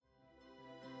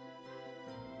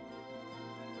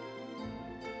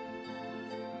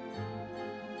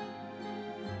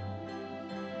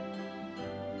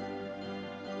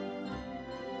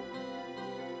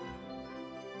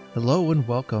Hello and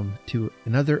welcome to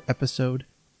another episode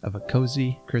of a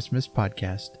Cozy Christmas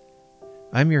podcast.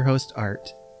 I'm your host,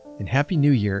 Art, and Happy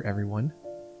New Year, everyone.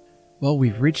 Well,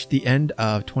 we've reached the end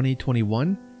of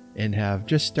 2021 and have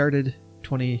just started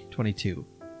 2022.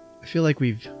 I feel like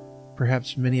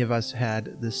perhaps many of us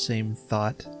had this same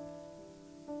thought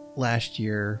last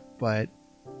year, but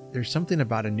there's something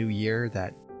about a new year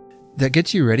that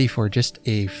gets you ready for just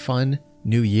a fun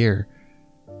new year.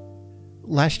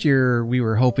 Last year, we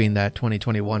were hoping that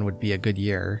 2021 would be a good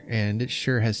year, and it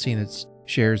sure has seen its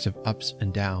shares of ups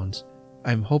and downs.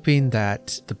 I'm hoping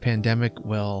that the pandemic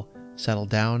will settle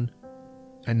down.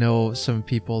 I know some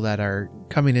people that are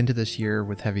coming into this year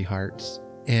with heavy hearts,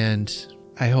 and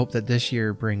I hope that this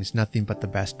year brings nothing but the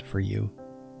best for you.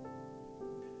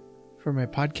 For my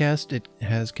podcast, it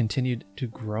has continued to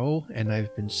grow, and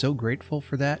I've been so grateful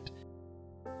for that.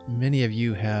 Many of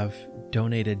you have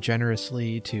donated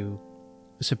generously to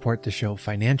support the show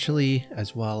financially,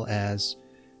 as well as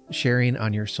sharing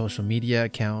on your social media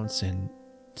accounts and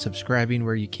subscribing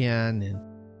where you can and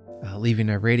leaving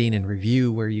a rating and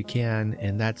review where you can.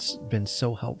 And that's been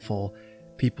so helpful.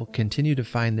 People continue to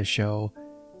find the show,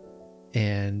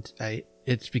 and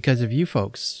it's because of you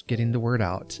folks getting the word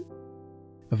out.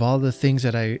 Of all the things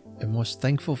that I am most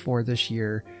thankful for this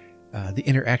year, the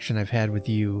interaction I've had with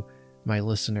you, my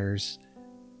listeners,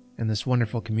 and this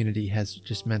wonderful community has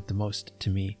just meant the most to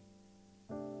me.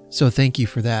 So thank you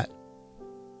for that.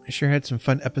 I sure had some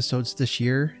fun episodes this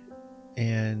year,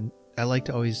 and I like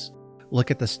to always look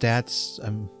at the stats.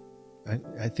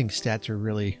 I think stats are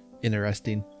really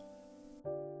interesting.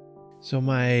 So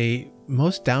my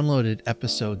most downloaded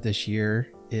episode this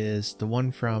year is the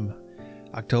one from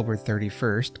October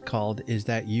 31st called "Is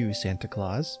That You, Santa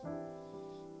Claus?"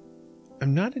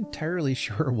 I'm not entirely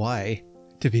sure why,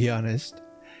 to be honest.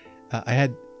 I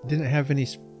didn't have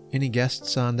any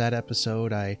guests on that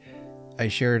episode. I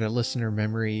shared a listener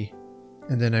memory,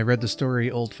 and then I read the story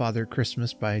 "Old Father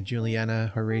Christmas" by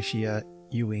Juliana Horatia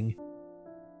Ewing.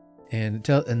 And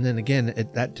then again,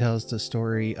 that tells the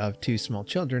story of two small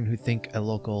children who think a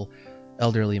local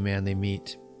elderly man they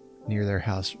meet near their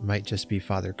house might just be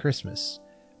Father Christmas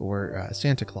or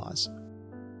Santa Claus.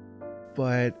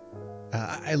 But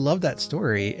I love that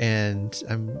story, and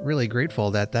I'm really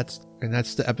grateful that's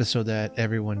the episode that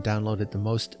everyone downloaded the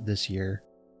most this year.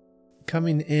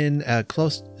 Coming in a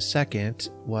close second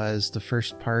was the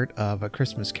first part of A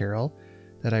Christmas Carol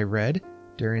that I read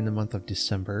during the month of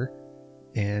December,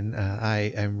 and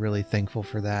I am really thankful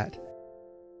for that,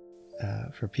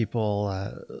 for people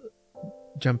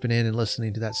jumping in and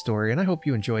listening to that story, and I hope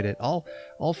you enjoyed it. All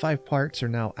 5 parts are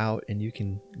now out, and you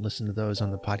can listen to those on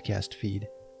the podcast feed.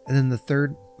 And then the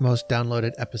third most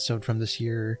downloaded episode from this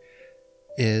year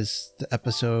is the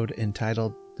episode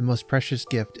entitled "The Most Precious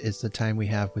Gift is the Time We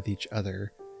Have with Each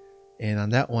Other." And on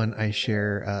that one, I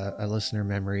share a listener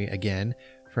memory again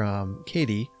from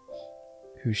Katie,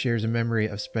 who shares a memory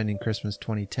of spending Christmas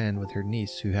 2010 with her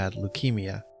niece who had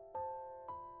leukemia.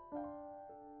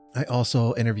 I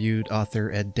also interviewed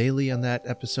author Ed Daly on that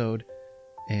episode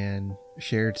and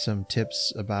shared some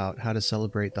tips about how to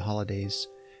celebrate the holidays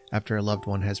after a loved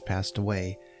one has passed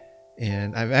away.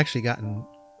 And I've actually gotten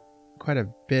quite a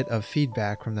bit of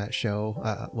feedback from that show,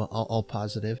 all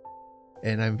positive.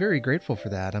 And I'm very grateful for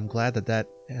that. I'm glad that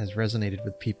has resonated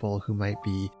with people who might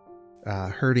be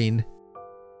hurting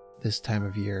this time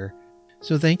of year.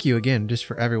 So thank you again just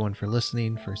for everyone for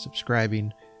listening, for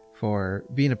subscribing, for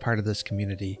being a part of this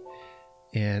community.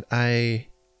 And I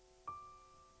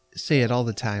say it all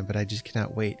the time, but I just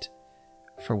cannot wait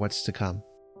for what's to come.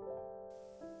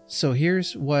 So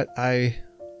here's what I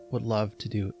would love to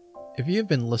do. If you have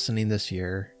been listening this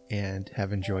year and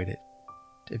have enjoyed it,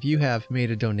 if you have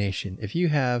made a donation, if you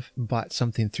have bought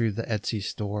something through the Etsy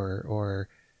store or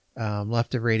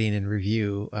left a rating and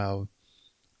review,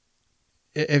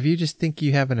 if you just think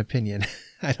you have an opinion,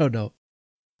 I don't know.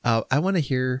 I want to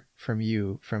hear from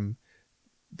you, from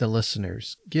the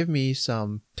listeners. Give me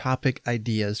some topic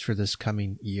ideas for this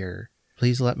coming year.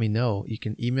 Please let me know. You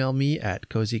can email me at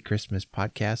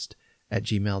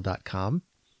cozychristmaspodcast@gmail.com,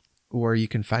 or you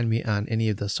can find me on any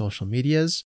of the social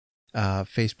medias,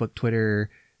 Facebook, Twitter,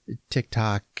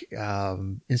 TikTok,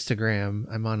 Instagram.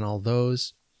 I'm on all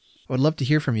those. I would love to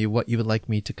hear from you what you would like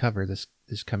me to cover this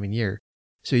coming year.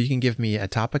 So you can give me a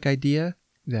topic idea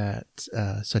that,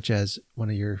 such as one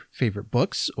of your favorite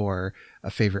books or a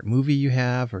favorite movie you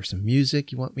have, or some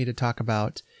music you want me to talk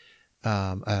about.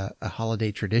 A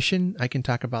holiday tradition, I can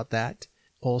talk about that.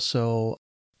 Also,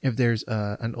 if there's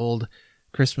an old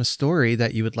Christmas story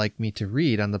that you would like me to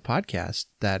read on the podcast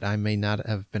that I may not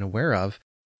have been aware of,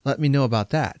 let me know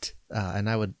about that. And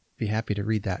I would be happy to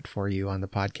read that for you on the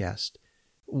podcast.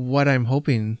 What I'm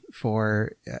hoping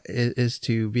for is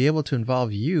to be able to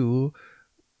involve you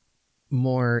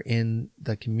more in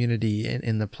the community and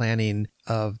in the planning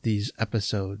of these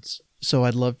episodes. So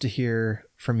I'd love to hear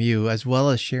from you, as well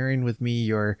as sharing with me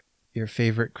your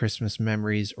favorite Christmas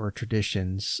memories or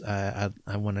traditions. I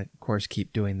want to, of course,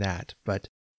 keep doing that, but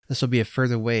this will be a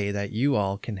further way that you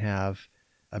all can have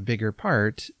a bigger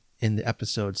part in the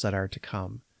episodes that are to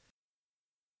come.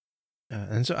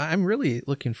 And so I'm really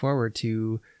looking forward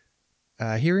to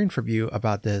hearing from you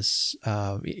about this,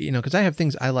 because I have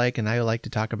things I like and I like to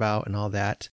talk about and all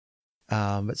that.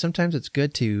 But sometimes it's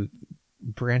good to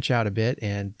branch out a bit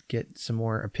and get some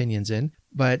more opinions in.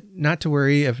 But not to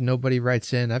worry if nobody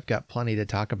writes in. I've got plenty to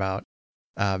talk about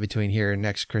between here and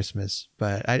next Christmas.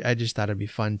 But I just thought it'd be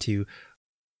fun to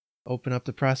open up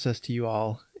the process to you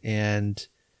all and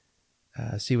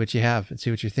see what you have and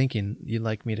see what you're thinking you'd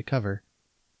like me to cover.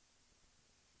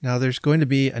 Now, there's going to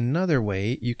be another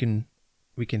way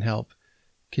we can help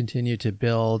continue to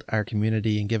build our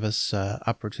community and give us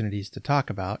opportunities to talk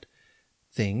about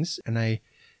things. And I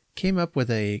came up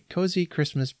with a cozy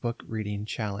Christmas book reading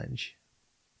challenge.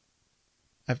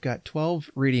 I've got 12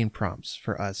 reading prompts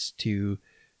for us to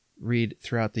read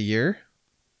throughout the year,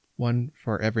 one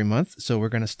for every month. So we're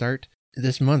going to start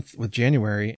this month with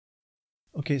January.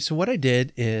 Okay, so what I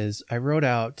did is I wrote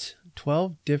out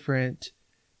 12 different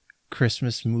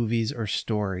Christmas movies or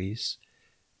stories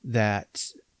that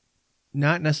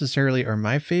not necessarily are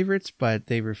my favorites, but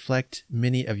they reflect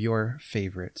many of your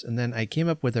favorites. And then I came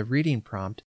up with a reading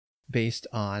prompt based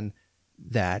on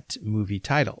that movie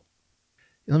title.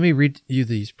 Let me read you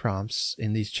these prompts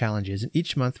in these challenges. And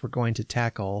each month we're going to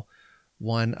tackle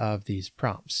one of these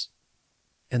prompts.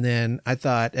 And then I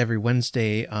thought every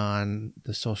Wednesday on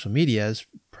the social medias,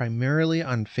 primarily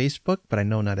on Facebook, but I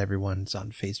know not everyone's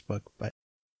on Facebook, but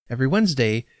every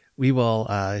Wednesday we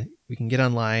can get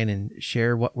online and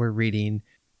share what we're reading,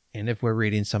 and if we're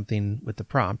reading something with the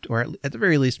prompt, or at the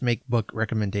very least make book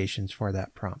recommendations for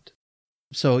that prompt.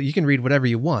 So you can read whatever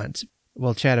you want.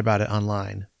 We'll chat about it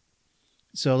online.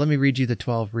 So let me read you the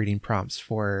 12 reading prompts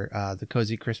for the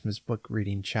Cozy Christmas Book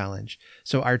Reading Challenge.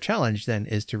 So our challenge then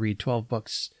is to read 12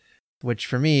 books, which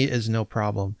for me is no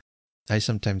problem. I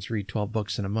sometimes read 12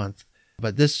 books in a month,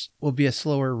 but this will be a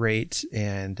slower rate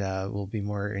and will be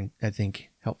more, I think,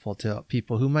 helpful to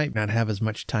people who might not have as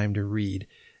much time to read.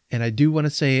 And I do want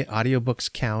to say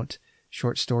audiobooks count,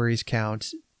 short stories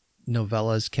count,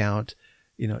 novellas count.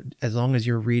 As long as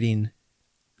you're reading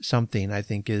something, I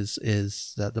think is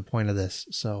the point of this.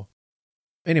 So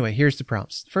anyway, here's the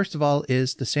prompts. First of all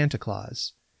is the Santa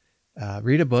Claus.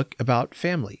 Read a book about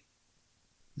family.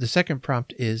 The second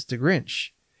prompt is the Grinch.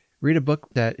 Read a book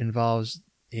that involves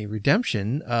a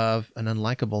redemption of an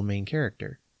unlikable main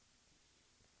character.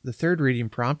 The third reading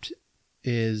prompt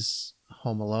is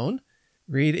Home Alone.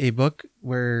 Read a book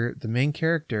where the main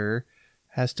character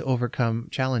has to overcome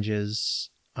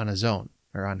challenges on his own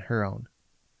or on her own.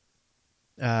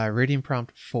 Reading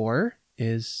prompt 4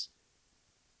 is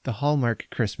the Hallmark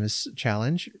Christmas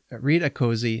Challenge. Read a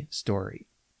cozy story.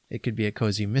 It could be a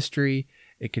cozy mystery.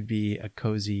 It could be a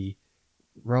cozy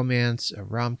romance, a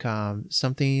rom-com,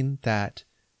 something that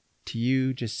to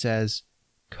you just says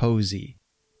cozy.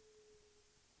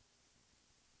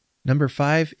 Number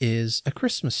 5 is A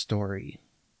Christmas Story.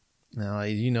 Now,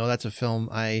 that's a film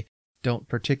I don't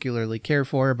particularly care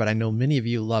for, but I know many of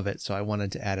you love it, so I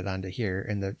wanted to add it onto here.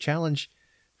 And the challenge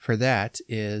for that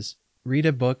is read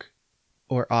a book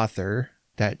or author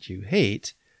that you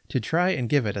hate to try and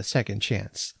give it a second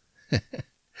chance.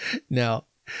 Now,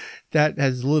 that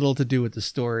has little to do with the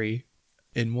story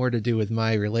and more to do with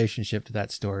my relationship to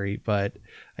that story, but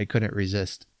I couldn't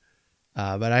resist.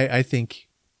 But I think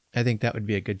that would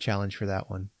be a good challenge for that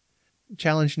one.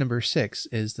 Challenge number 6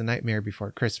 is The Nightmare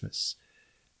Before Christmas.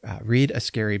 Read a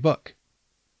scary book.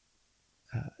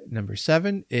 Number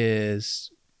 7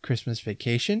 is Christmas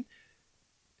Vacation.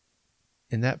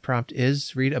 And that prompt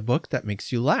is read a book that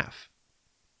makes you laugh.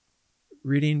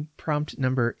 Reading prompt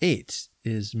number 8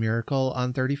 is Miracle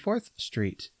on 34th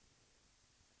Street.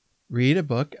 Read a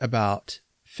book about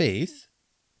faith,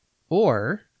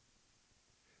 or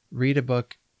read a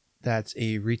book that's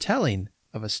a retelling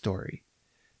of a story.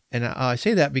 And I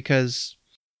say that because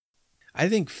I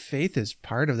think faith is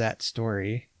part of that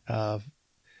story of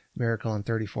Miracle on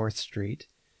 34th Street,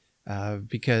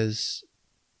 because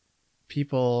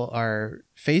people are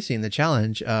facing the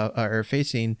challenge, or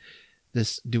facing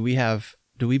this, do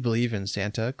we believe in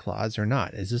Santa Claus or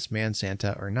not? Is this man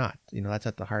Santa or not? That's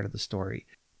at the heart of the story.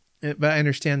 But I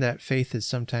understand that faith is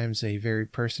sometimes a very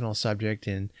personal subject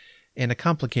and a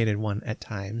complicated one at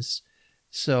times.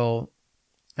 So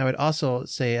I would also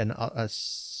say a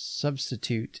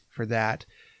substitute for that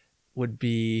would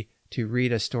be to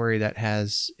read a story that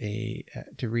has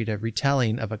to read a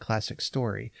retelling of a classic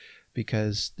story,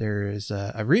 because there is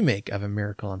a remake of A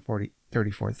Miracle on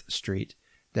 34th Street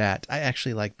that I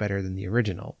actually like better than the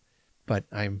original, but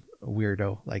I'm a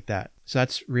weirdo like that. So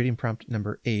that's reading prompt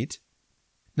number 8.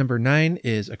 Number 9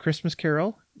 is A Christmas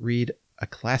Carol. Read a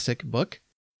classic book.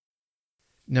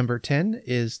 Number 10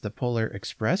 is The Polar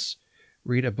Express.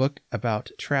 Read a book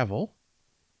about travel.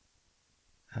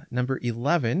 Number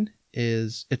 11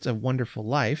 is It's a Wonderful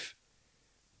Life.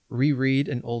 Reread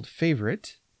an old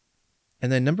favorite.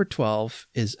 And then number 12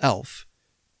 is Elf.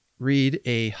 Read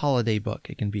a holiday book.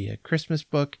 It can be a Christmas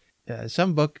book,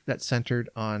 some book that's centered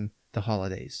on the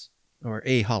holidays or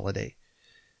a holiday.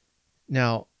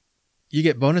 Now, you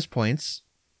get bonus points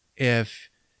if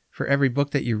for every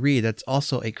book that you read, that's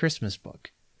also a Christmas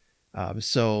book.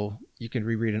 So you can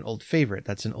reread an old favorite.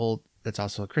 That's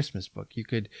also a Christmas book. You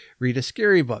could read a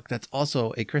scary book. That's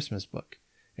also a Christmas book,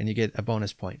 and you get a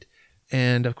bonus point.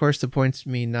 And of course, the points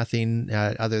mean nothing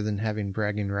other than having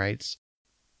bragging rights.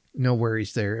 No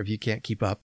worries there if you can't keep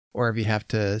up, or if you have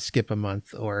to skip a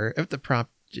month, or if the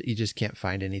prompt you just can't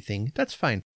find anything. That's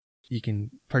fine. You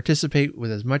can participate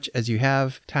with as much as you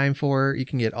have time for. You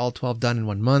can get all 12 done in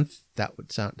 1 month. That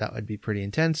would be pretty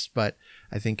intense, but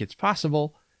I think it's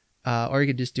possible. Or you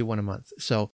could just do one a month.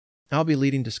 So I'll be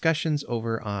leading discussions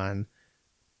over on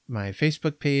my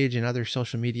Facebook page and other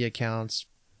social media accounts.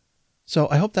 So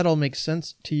I hope that all makes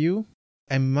sense to you.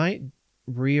 I might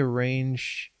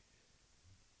rearrange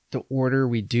the order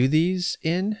we do these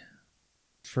in.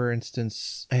 For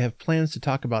instance, I have plans to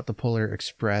talk about the Polar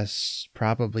Express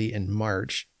probably in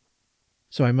March.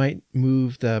 So I might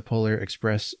move the Polar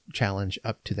Express challenge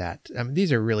up to that.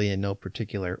 These are really in no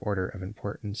particular order of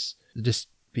importance. Just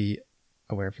be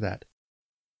aware of that.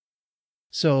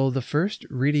 So the first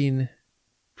reading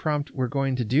prompt we're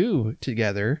going to do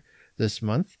together this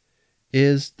month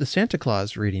is the Santa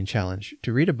Claus reading challenge,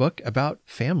 to read a book about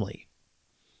family.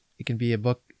 It can be a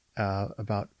book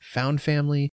about found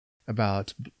family,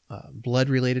 about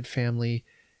blood-related family.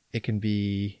 It can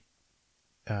be,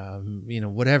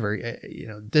 whatever.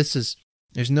 There's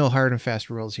no hard and fast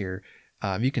rules here.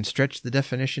 You can stretch the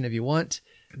definition if you want.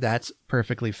 That's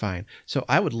perfectly fine. So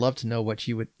I would love to know what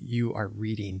you are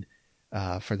reading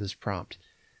for this prompt.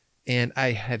 And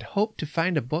I had hoped to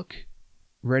find a book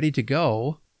ready to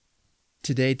go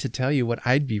today to tell you what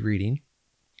I'd be reading,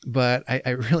 but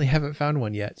I really haven't found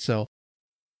one yet. So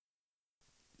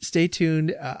stay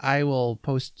tuned. I will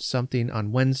post something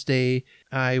on Wednesday.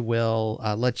 I will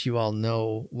let you all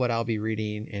know what I'll be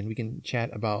reading, and we can chat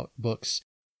about books.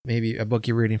 Maybe a book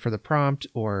you're reading for the prompt,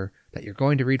 or that you're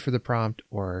going to read for the prompt,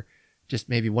 or just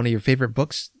maybe one of your favorite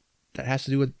books that has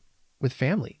to do with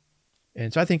family.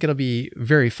 And so I think it'll be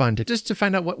very fun to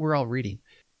find out what we're all reading.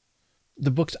 The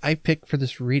books I picked for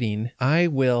this reading, I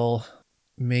will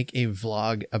make a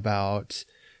vlog about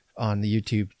on the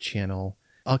YouTube channel.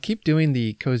 I'll keep doing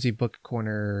the Cozy Book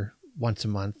Corner once a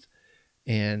month.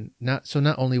 And not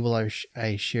only will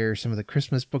I share some of the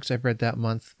Christmas books I've read that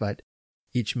month, but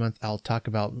each month I'll talk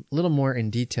about a little more in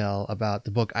detail about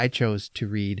the book I chose to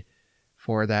read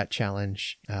for that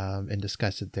challenge and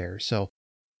discuss it there. So,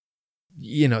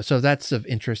 so if that's of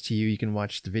interest to you, you can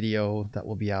watch the video that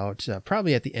will be out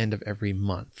probably at the end of every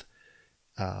month,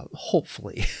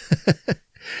 hopefully.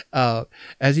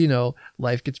 As you know,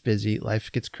 life gets busy,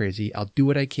 life gets crazy. I'll do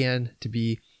what I can to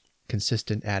be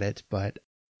consistent at it, but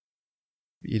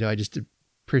I just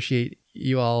appreciate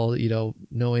you all,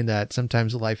 knowing that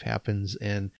sometimes life happens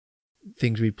and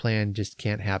things we plan just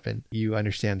can't happen. You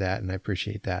understand that, and I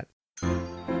appreciate that.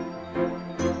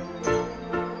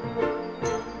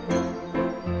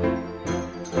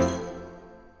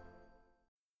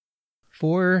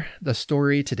 For the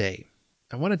story today,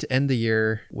 I wanted to end the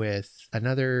year with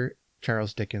another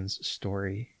Charles Dickens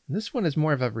story. This one is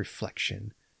more of a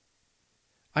reflection.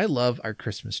 I love our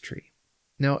Christmas tree.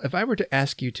 Now, if I were to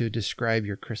ask you to describe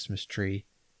your Christmas tree,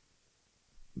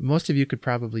 most of you could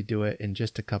probably do it in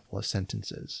just a couple of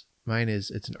sentences. Mine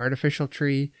is, it's an artificial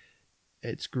tree.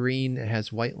 It's green. It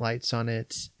has white lights on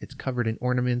it. It's covered in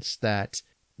ornaments that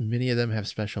many of them have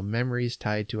special memories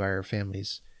tied to our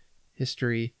family's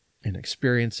history and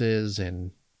experiences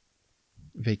and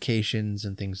vacations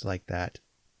and things like that.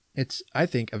 It's, I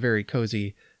think, a very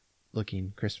cozy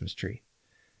looking Christmas tree.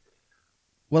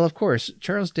 Well, of course,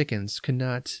 Charles Dickens could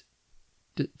not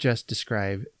just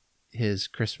describe his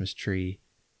Christmas tree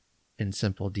in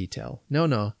simple detail.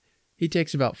 No. He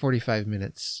takes about 45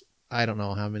 minutes, I don't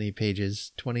know how many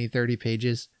pages, 20, 30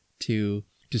 pages, to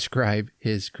describe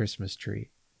his Christmas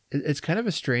tree. It's kind of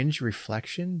a strange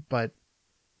reflection, but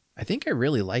I think I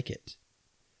really like it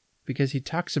because he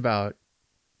talks about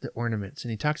the ornaments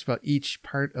and he talks about each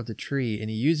part of the tree and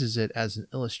he uses it as an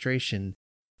illustration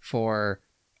for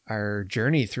our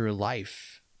journey through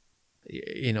life.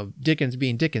 You know, Dickens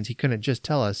being Dickens, he couldn't just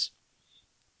tell us,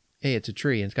 hey, it's a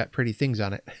tree and it's got pretty things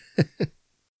on it.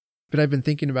 But I've been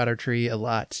thinking about our tree a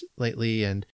lot lately,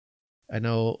 and I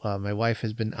know my wife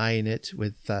has been eyeing it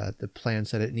with the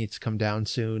plans that it needs to come down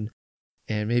soon.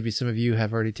 And maybe some of you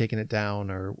have already taken it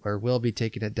down or will be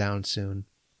taking it down soon.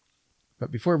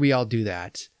 But before we all do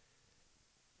that,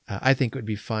 I think it would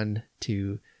be fun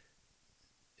to,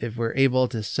 if we're able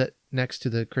to sit next to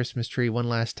the Christmas tree one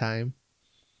last time,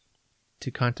 to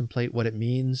contemplate what it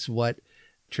means, what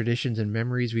traditions and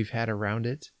memories we've had around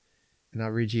it. And I'll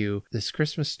read you this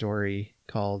Christmas story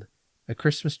called A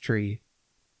Christmas Tree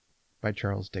by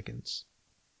Charles Dickens.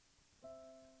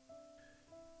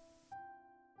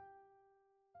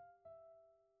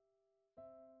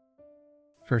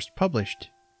 First published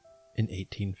in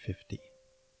 1850.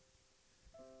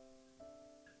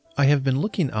 I have been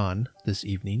looking on this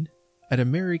evening at a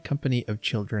merry company of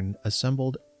children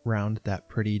assembled round that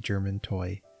pretty German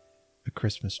toy, a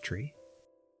Christmas tree.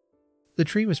 The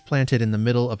tree was planted in the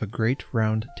middle of a great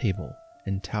round table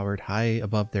and towered high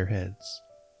above their heads.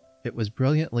 It was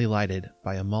brilliantly lighted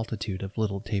by a multitude of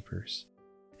little tapers,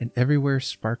 and everywhere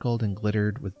sparkled and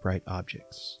glittered with bright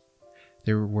objects.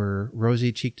 There were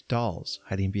rosy-cheeked dolls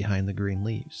hiding behind the green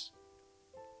leaves,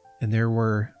 and there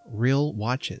were real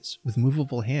watches with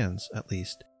movable hands, at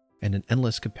least, and an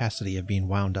endless capacity of being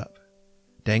wound up,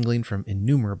 dangling from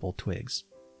innumerable twigs.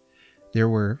 There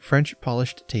were French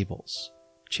polished tables,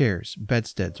 chairs,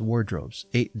 bedsteads, wardrobes,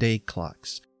 8-day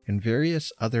clocks, and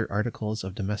various other articles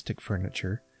of domestic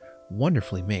furniture,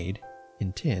 wonderfully made,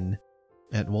 in tin,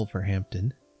 at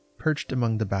Wolverhampton, perched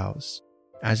among the boughs,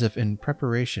 as if in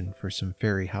preparation for some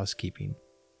fairy housekeeping.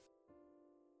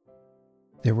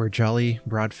 There were jolly,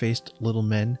 broad-faced little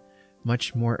men,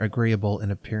 much more agreeable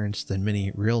in appearance than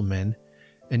many real men,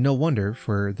 and no wonder,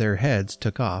 for their heads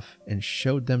took off and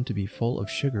showed them to be full of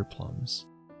sugar plums.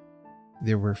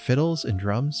 There were fiddles and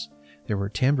drums, there were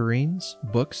tambourines,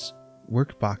 books,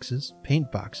 work boxes,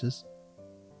 paint boxes,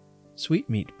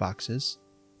 sweetmeat boxes,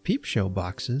 peep show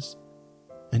boxes,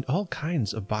 and all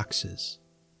kinds of boxes.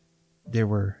 There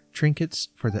were trinkets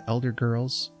for the elder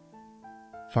girls,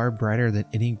 far brighter than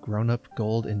any grown-up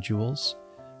gold and jewels.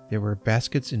 There were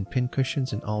baskets and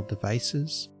pincushions and all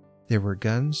devices. There were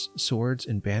guns, swords,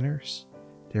 and banners.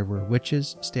 There were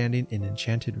witches standing in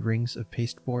enchanted rings of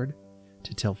pasteboard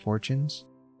to tell fortunes.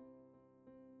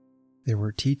 There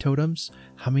were teetotums,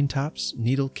 humming tops,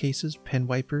 needle cases, pen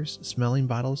wipers, smelling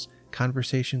bottles,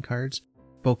 conversation cards,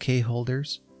 bouquet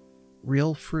holders,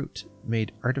 real fruit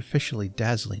made artificially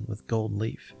dazzling with gold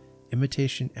leaf,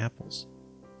 imitation apples,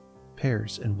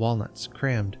 pears and walnuts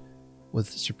crammed with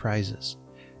surprises.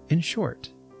 In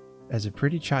short, as a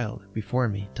pretty child before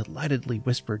me delightedly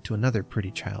whispered to another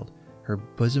pretty child, her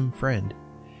bosom friend,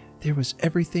 there was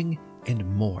everything and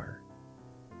more.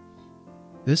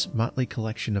 This motley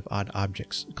collection of odd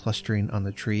objects clustering on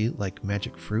the tree like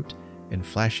magic fruit and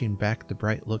flashing back the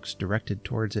bright looks directed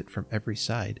towards it from every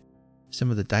side. Some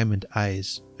of the diamond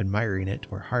eyes admiring it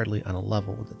were hardly on a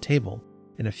level with the table,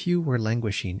 and a few were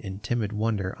languishing in timid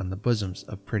wonder on the bosoms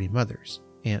of pretty mothers,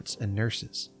 aunts, and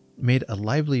nurses, made a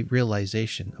lively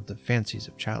realization of the fancies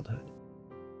of childhood,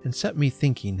 and set me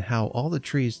thinking how all the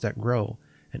trees that grow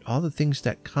and all the things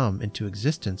that come into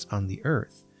existence on the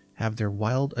earth have their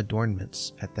wild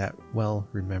adornments at that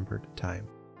well-remembered time.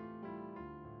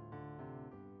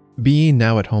 Being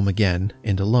now at home again,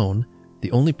 and alone,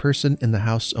 the only person in the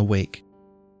house awake,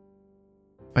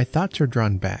 my thoughts are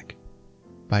drawn back,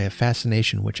 by a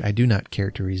fascination which I do not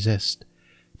care to resist,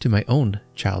 to my own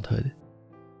childhood.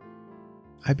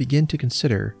 I begin to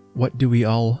consider what do we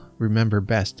all remember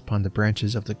best upon the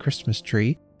branches of the Christmas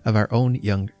tree of our own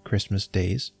young Christmas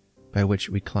days, by which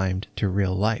we climbed to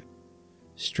real life.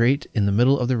 Straight in the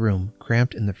middle of the room,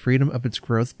 cramped in the freedom of its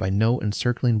growth by no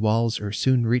encircling walls or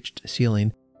soon-reached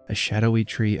ceiling, a shadowy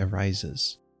tree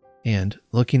arises, and,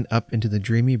 looking up into the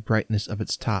dreamy brightness of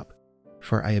its top,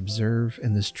 for I observe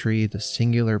in this tree the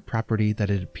singular property that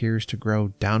it appears to grow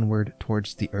downward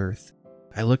towards the earth,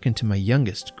 I look into my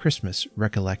youngest Christmas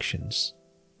recollections.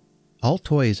 All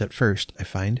toys at first, I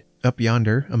find. Up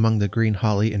yonder, among the green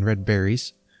holly and red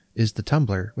berries, is the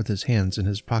tumbler with his hands in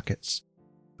his pockets,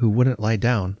 who wouldn't lie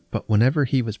down, but whenever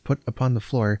he was put upon the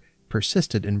floor,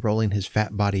 persisted in rolling his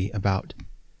fat body about,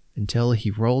 until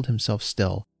he rolled himself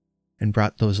still, and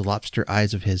brought those lobster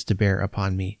eyes of his to bear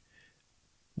upon me,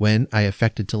 when I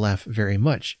affected to laugh very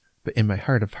much, but in my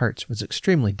heart of hearts was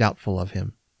extremely doubtful of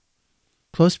him.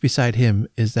 Close beside him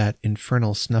is that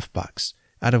infernal snuff-box,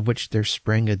 out of which there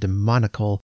sprang a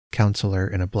demoniacal counselor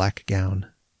in a black gown,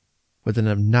 with an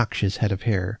obnoxious head of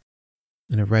hair,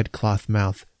 and a red cloth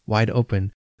mouth wide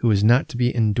open, who was not to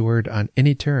be endured on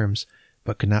any terms,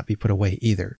 but could not be put away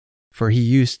either, for he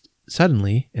used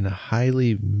suddenly, in a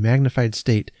highly magnified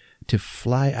state, to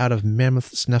fly out of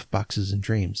mammoth snuff-boxes in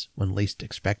dreams when least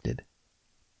expected.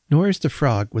 Nor is the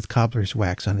frog with cobbler's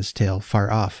wax on his tail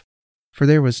far off, for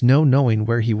there was no knowing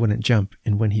where he wouldn't jump,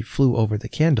 and when he flew over the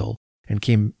candle and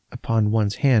came upon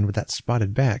one's hand with that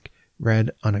spotted back,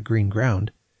 red on a green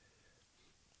ground,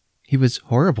 he was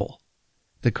horrible.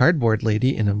 The cardboard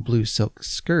lady in a blue silk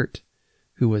skirt,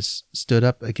 who was stood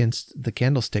up against the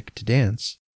candlestick to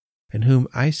dance, and whom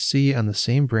I see on the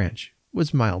same branch,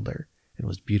 was milder and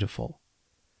was beautiful.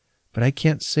 But I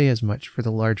can't say as much for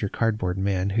the larger cardboard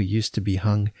man who used to be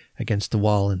hung against the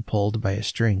wall and pulled by a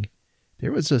string.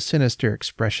 There was a sinister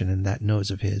expression in that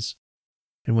nose of his,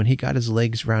 and when he got his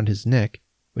legs round his neck,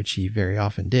 which he very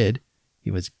often did,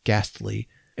 he was ghastly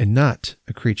and not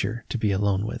a creature to be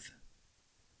alone with.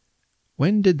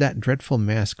 When did that dreadful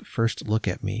mask first look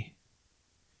at me?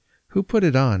 Who put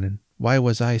it on, and why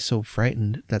was I so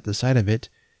frightened that the sight of it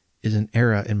is an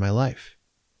era in my life?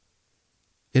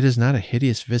 It is not a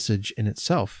hideous visage in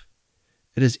itself.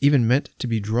 It is even meant to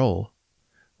be droll.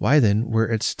 Why then were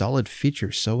its stolid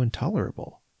features so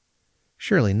intolerable?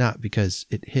 Surely not because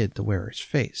it hid the wearer's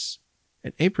face.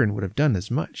 An apron would have done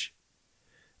as much.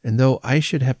 And though I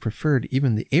should have preferred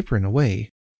even the apron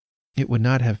away, it would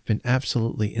not have been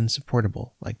absolutely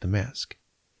insupportable like the mask.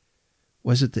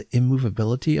 Was it the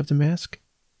immovability of the mask?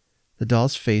 The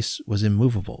doll's face was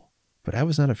immovable, but I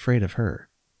was not afraid of her.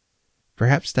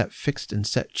 Perhaps that fixed and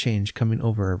set change coming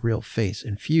over a real face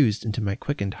infused into my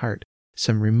quickened heart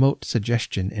some remote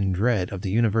suggestion and dread of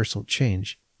the universal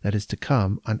change that is to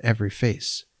come on every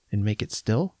face, and make it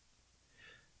still?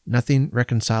 Nothing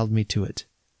reconciled me to it.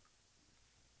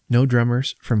 No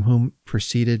drummers from whom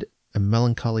proceeded a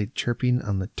melancholy chirping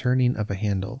on the turning of a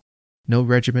handle. No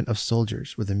regiment of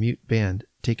soldiers with a mute band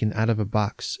taken out of a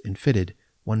box and fitted,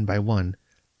 one by one,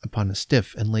 upon a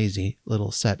stiff and lazy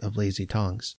little set of lazy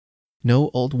tongs.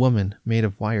 No old woman made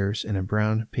of wires in a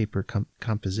brown paper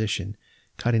composition,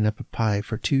 cutting up a pie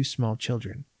for 2 small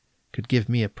children, could give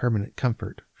me a permanent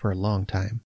comfort for a long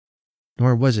time.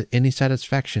 Nor was it any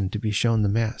satisfaction to be shown the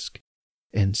mask,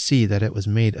 and see that it was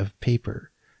made of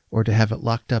paper, or to have it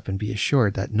locked up and be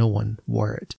assured that no one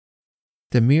wore it.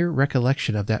 The mere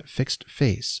recollection of that fixed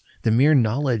face, the mere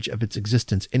knowledge of its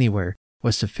existence anywhere,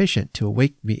 was sufficient to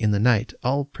awake me in the night,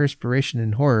 all perspiration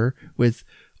and horror, with,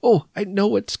 "Oh, I know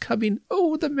what's coming!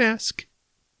 Oh, the mask!"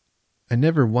 I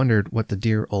never wondered what the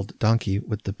dear old donkey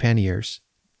with the panniers,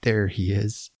 there he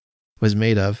is, was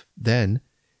made of, then.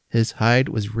 His hide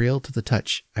was real to the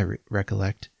touch, I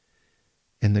recollect,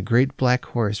 and the great black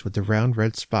horse with the round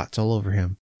red spots all over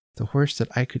him, the horse that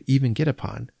I could even get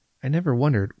upon, I never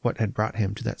wondered what had brought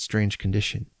him to that strange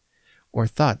condition, or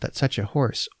thought that such a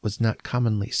horse was not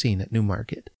commonly seen at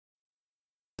Newmarket.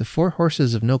 The 4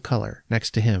 horses of no color,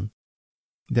 next to him,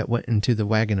 that went into the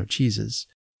wagon of cheeses,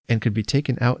 and could be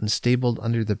taken out and stabled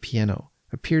under the piano,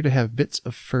 appear to have bits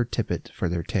of fur tippet for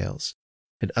their tails,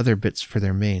 and other bits for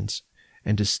their manes,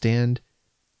 and to stand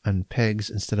on pegs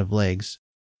instead of legs.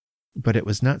 But it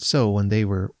was not so when they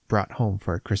were brought home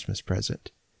for a Christmas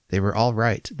present. They were all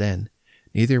right then,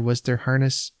 neither was their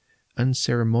harness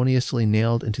unceremoniously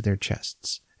nailed into their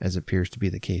chests, as appears to be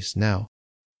the case now.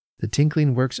 The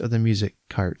tinkling works of the music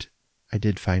cart, I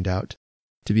did find out,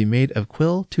 to be made of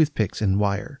quill, toothpicks, and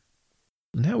wire.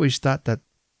 And I always thought that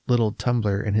little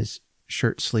tumbler in his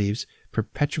shirt sleeves,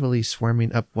 perpetually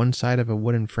swarming up one side of a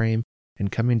wooden frame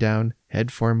and coming down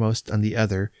head foremost on the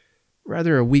other,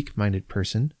 rather a weak-minded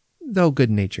person, though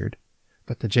good-natured.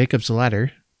 But the Jacob's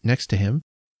ladder, next to him,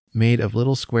 made of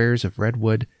little squares of red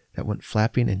wood that went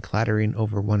flapping and clattering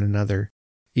over one another,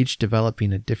 each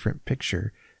developing a different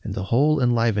picture, and the whole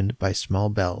enlivened by small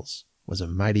bells, was a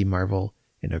mighty marvel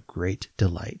and a great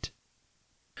delight.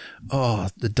 Oh,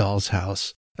 the doll's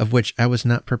house, of which I was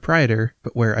not proprietor,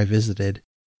 but where I visited.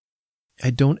 I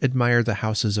don't admire the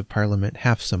Houses of Parliament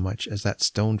half so much as that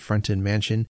stone-fronted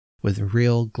mansion with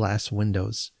real glass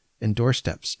windows and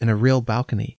doorsteps and a real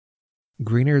balcony,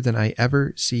 greener than I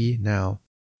ever see now,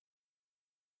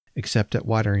 except at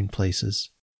watering places,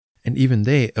 and even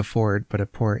they afford but a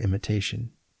poor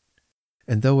imitation.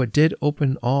 And though it did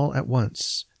open all at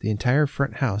once, the entire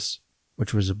front house,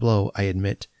 which was a blow, I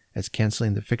admit, as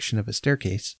cancelling the fiction of a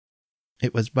staircase,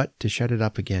 it was but to shut it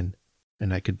up again,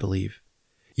 and I could believe.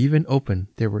 Even open,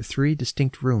 there were 3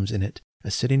 distinct rooms in it,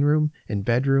 a sitting room and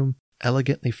bedroom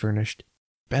elegantly furnished,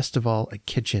 best of all a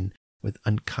kitchen with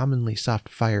uncommonly soft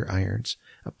fire irons,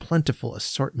 a plentiful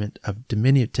assortment of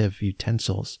diminutive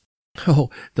utensils. Oh,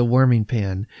 the warming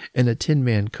pan, and a tin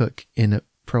man cook in a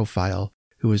profile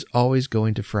who was always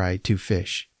going to fry 2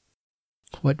 fish.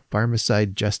 What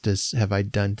Barmecide justice have I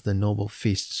done to the noble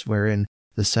feasts wherein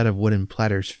the set of wooden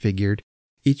platters figured,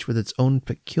 each with its own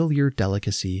peculiar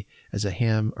delicacy, as a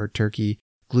ham or turkey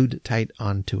glued tight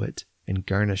onto it and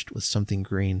garnished with something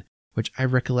green, which I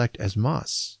recollect as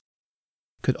moss.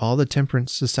 Could all the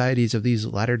temperance societies of these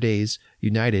latter days,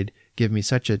 united, give me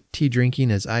such a tea-drinking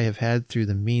as I have had through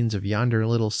the means of yonder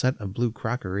little set of blue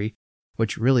crockery,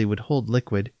 which really would hold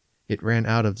liquid, it ran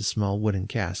out of the small wooden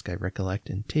cask, I recollect,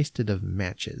 and tasted of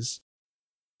matches,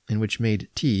 and which made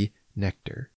tea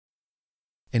nectar.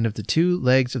 And of the 2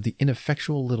 legs of the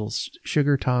ineffectual little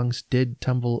sugar tongs did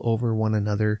tumble over one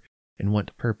another and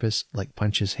want purpose like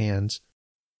Punch's hands.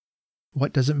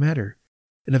 What does it matter?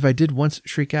 And if I did once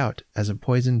shriek out as a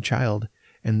poisoned child,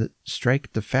 and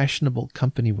strike the fashionable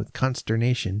company with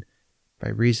consternation, by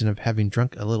reason of having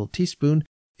drunk a little teaspoon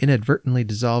inadvertently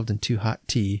dissolved in too hot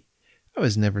tea, I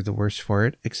was never the worse for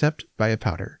it, except by a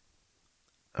powder.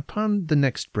 Upon the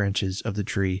next branches of the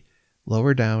tree,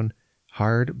 lower down,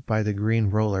 hard by the green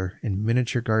roller and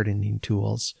miniature gardening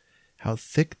tools, how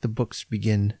thick the books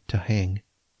begin to hang.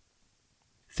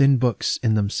 Thin books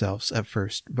in themselves at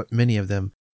first, but many of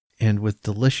them, and with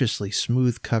deliciously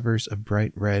smooth covers of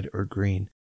bright red or green.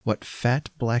 What fat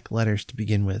black letters to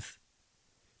begin with.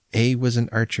 A was an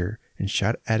archer and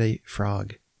shot at a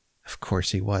frog. Of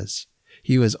course he was.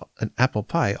 He was an apple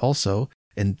pie also,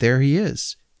 and there he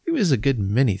is. He was a good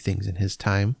many things in his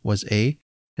time, was A,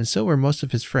 and so were most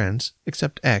of his friends,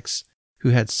 except X, who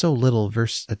had so little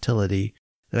versatility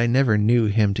that I never knew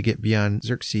him to get beyond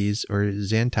Xerxes or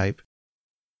Xantippe.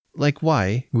 Like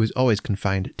Y, who was always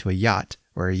confined to a yacht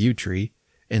or a yew tree,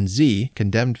 and Z,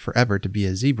 condemned forever to be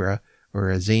a zebra or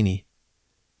a zany.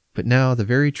 But now the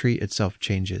very tree itself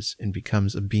changes and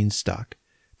becomes a beanstalk,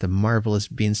 the marvelous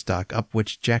beanstalk up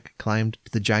which Jack climbed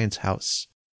to the giant's house.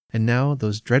 And now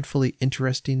those dreadfully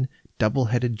interesting,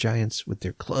 double-headed giants with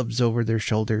their clubs over their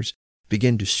shoulders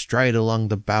begin to stride along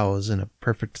the boughs in a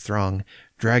perfect throng,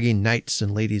 dragging knights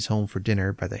and ladies home for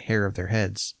dinner by the hair of their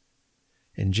heads.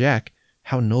 And Jack,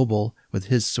 how noble, with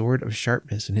his sword of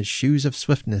sharpness and his shoes of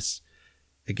swiftness!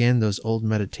 Again those old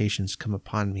meditations come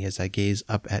upon me as I gaze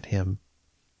up at him,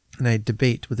 and I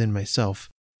debate within myself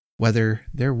whether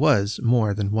there was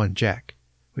more than one Jack,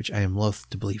 which I am loath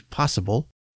to believe possible,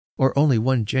 or only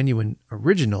one genuine,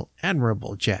 original,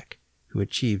 admirable Jack, who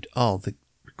achieved all the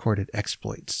recorded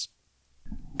exploits.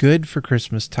 Good for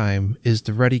Christmas time is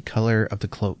the ruddy color of the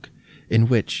cloak, in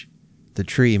which, the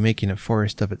tree making a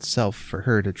forest of itself for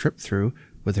her to trip through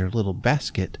with her little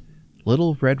basket,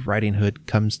 Little Red Riding Hood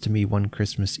comes to me one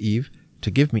Christmas Eve to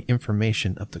give me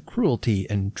information of the cruelty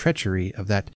and treachery of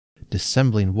that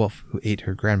dissembling wolf who ate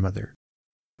her grandmother,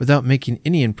 without making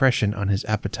any impression on his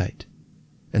appetite,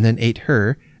 and then ate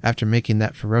her after making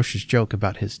that ferocious joke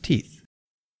about his teeth.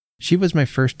 She was my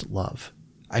first love.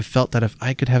 I felt that if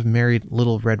I could have married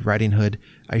Little Red Riding Hood,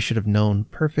 I should have known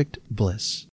perfect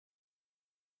bliss.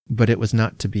 But it was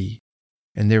not to be,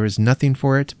 and there was nothing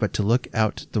for it but to look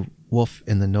out the wolf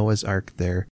in the Noah's Ark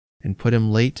there, and put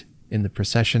him late in the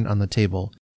procession on the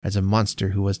table as a monster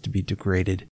who was to be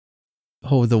degraded.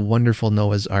 Oh, the wonderful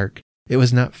Noah's Ark! It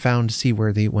was not found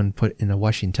seaworthy when put in a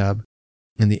washing tub,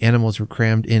 and the animals were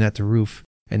crammed in at the roof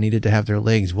and needed to have their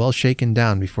legs well shaken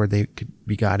down before they could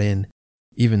be got in,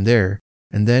 even there,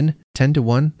 and then 10 to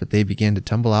 1 but they began to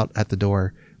tumble out at the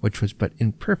door, which was but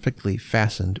imperfectly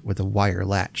fastened with a wire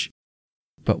latch.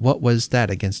 But what was that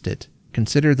against it?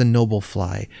 Consider the noble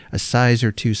fly, a size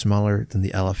or 2 smaller than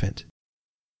the elephant.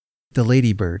 The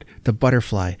ladybird, the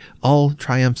butterfly, all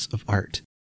triumphs of art.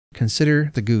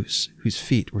 Consider the goose, whose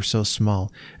feet were so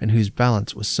small, and whose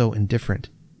balance was so indifferent,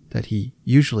 that he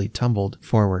usually tumbled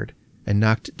forward and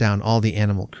knocked down all the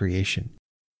animal creation.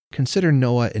 Consider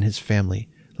Noah and his family,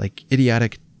 like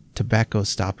idiotic tobacco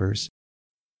stoppers,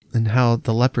 and how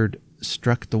the leopard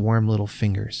struck the warm little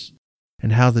fingers,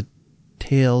 and how the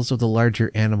tails of the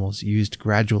larger animals used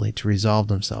gradually to resolve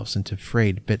themselves into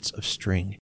frayed bits of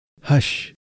string.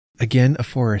 Hush! Again a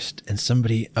forest, and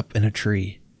somebody up in a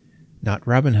tree. Not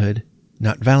Robin Hood,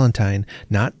 not Valentine,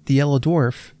 not the Yellow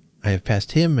Dwarf. I have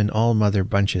passed him and all Mother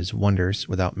Bunch's wonders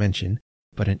without mention,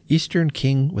 but an Eastern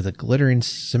king with a glittering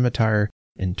scimitar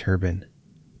and turban.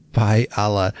 By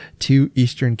Allah, 2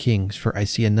 Eastern kings, for I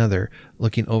see another,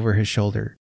 looking over his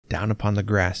shoulder, down upon the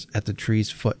grass at the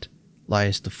tree's foot,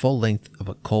 lies the full length of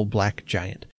a coal-black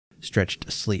giant, stretched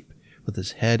asleep, with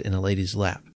his head in a lady's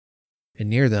lap. and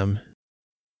near them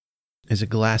is a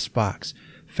glass box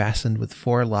fastened with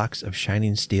 4 locks of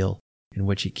shining steel, in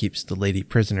which he keeps the lady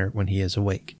prisoner when he is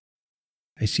awake.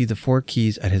 I see the 4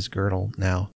 keys at his girdle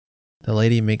now. The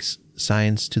lady makes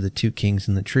signs to the 2 kings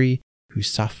in the tree, who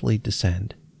softly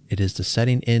descend. It is the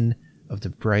setting in of the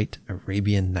bright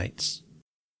Arabian Nights.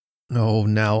 Oh,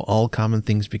 now all common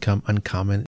things become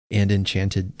uncommon and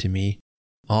enchanted to me.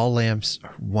 All lamps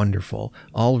are wonderful.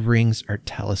 All rings are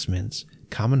talismans.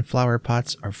 Common flower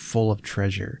pots are full of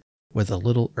treasure, with a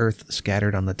little earth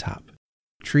scattered on the top.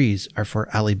 Trees are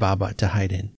for Ali Baba to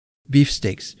hide in.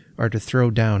 Beefsteaks are to throw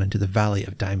down into the valley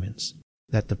of diamonds,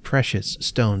 that the precious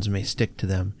stones may stick to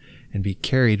them, and be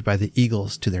carried by the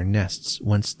eagles to their nests,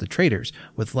 whence the traders,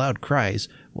 with loud cries,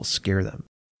 will scare them.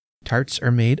 Tarts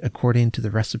are made according to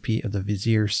the recipe of the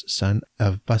vizier's son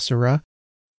of Bassorah,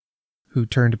 who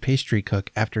turned pastry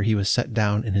cook after he was set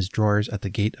down in his drawers at the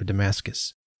gate of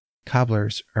Damascus.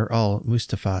 Cobblers are all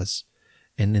Mustafas,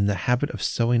 and in the habit of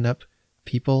sewing up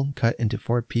people cut into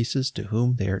 4 pieces to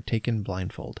whom they are taken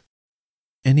blindfold.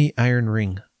 Any iron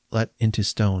ring let into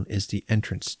stone is the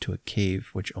entrance to a cave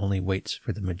which only waits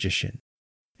for the magician,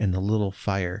 and the little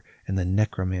fire and the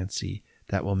necromancy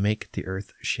that will make the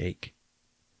earth shake.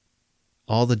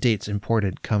 All the dates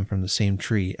imported come from the same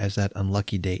tree as that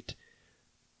unlucky date,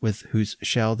 with whose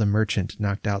shell the merchant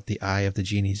knocked out the eye of the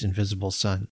genie's invisible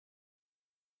son.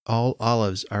 All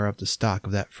olives are of the stock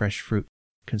of that fresh fruit,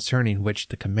 concerning which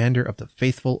the commander of the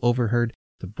faithful overheard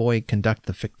the boy conduct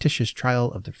the fictitious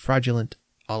trial of the fraudulent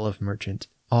olive merchant.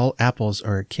 All apples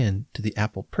are akin to the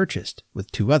apple purchased,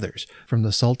 with 2 others, from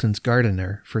the Sultan's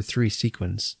gardener for 3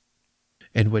 sequins,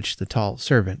 and which the tall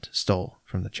servant stole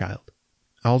from the child.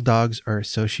 All dogs are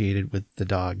associated with the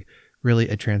dog, really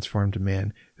a transformed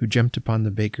man, who jumped upon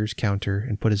the baker's counter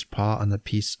and put his paw on the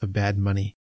piece of bad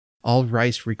money. All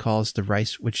rice recalls the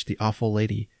rice which the awful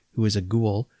lady, who is a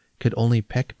ghoul, could only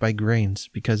peck by grains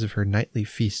because of her nightly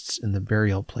feasts in the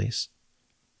burial place.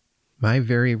 My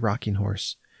very rocking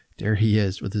horse, there he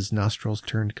is with his nostrils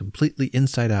turned completely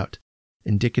inside out,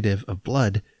 indicative of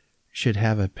blood, should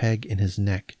have a peg in his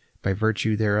neck, by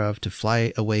virtue thereof to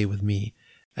fly away with me,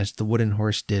 as the wooden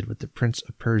horse did with the Prince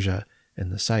of Persia in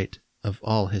the sight of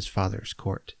all his father's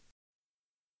court.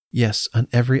 Yes, on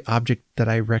every object that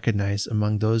I recognize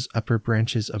among those upper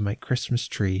branches of my Christmas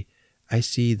tree, I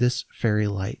see this fairy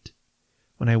light.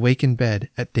 When I wake in bed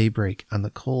at daybreak on the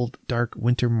cold, dark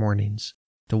winter mornings,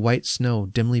 the white snow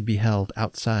dimly beheld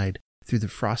outside through the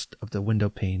frost of the window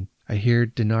pane, I hear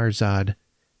Dinarzade,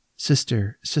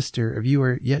 Sister, sister, if you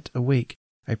are yet awake,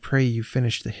 I pray you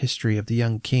finish the history of the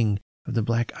young king of the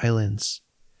Black Islands.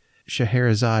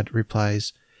 Scheherazade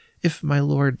replies, If my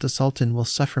lord the Sultan will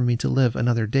suffer me to live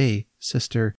another day,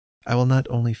 sister, I will not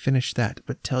only finish that,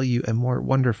 but tell you a more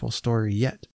wonderful story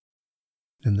yet.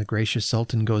 Then the gracious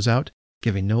Sultan goes out,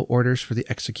 giving no orders for the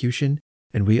execution,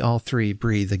 and we all 3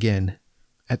 breathe again.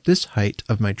 At this height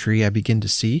of my tree I begin to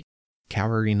see,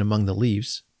 cowering among the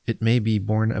leaves, it may be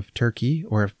born of turkey,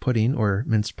 or of pudding, or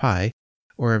mince pie,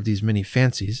 or of these many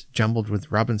fancies, jumbled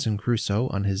with Robinson Crusoe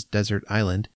on his desert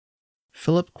island,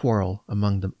 Philip Quarrel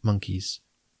among the monkeys,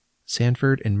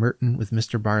 Sandford and Merton with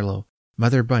Mr. Barlow,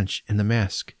 Mother Bunch in the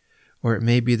mask, or it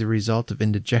may be the result of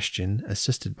indigestion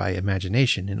assisted by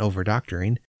imagination and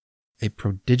over-doctoring, a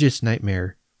prodigious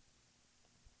nightmare.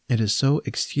 It is so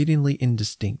exceedingly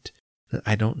indistinct that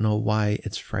I don't know why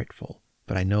it's frightful,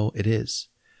 but I know it is.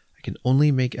 I can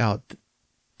only make out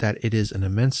that it is an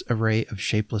immense array of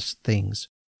shapeless things,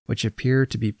 which appear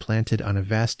to be planted on a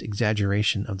vast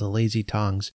exaggeration of the lazy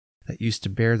tongs that used to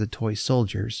bear the toy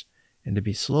soldiers, and to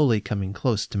be slowly coming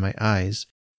close to my eyes,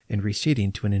 and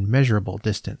receding to an immeasurable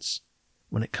distance.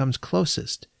 When it comes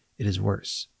closest, it is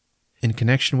worse. In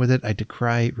connection with it, I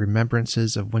decry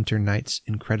remembrances of winter nights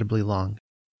incredibly long,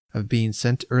 of being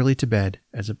sent early to bed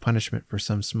as a punishment for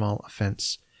some small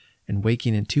offense, and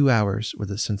waking in 2 hours with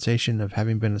a sensation of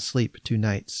having been asleep 2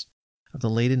 nights, of the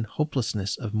laden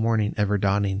hopelessness of morning ever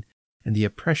dawning, and the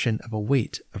oppression of a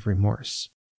weight of remorse.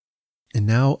 And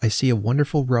now I see a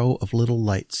wonderful row of little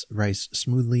lights rise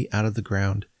smoothly out of the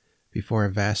ground before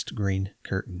a vast green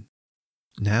curtain.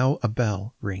 Now a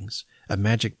bell rings, a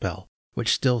magic bell,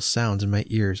 which still sounds in my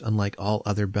ears unlike all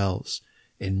other bells,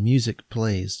 and music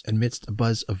plays amidst a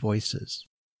buzz of voices,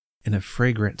 and a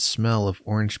fragrant smell of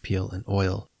orange peel and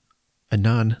oil.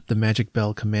 Anon the magic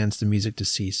bell commands the music to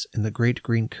cease, and the great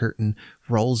green curtain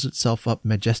rolls itself up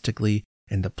majestically,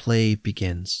 and the play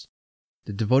begins.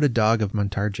 The devoted dog of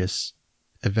Montargis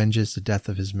avenges the death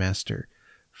of his master,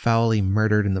 foully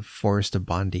murdered in the forest of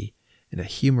Bondi, and a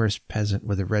humorous peasant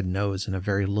with a red nose and a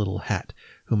very little hat,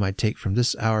 whom I take from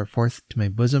this hour forth to my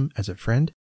bosom as a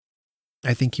friend,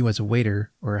 I think he was a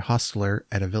waiter or a hostler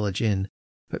at a village inn,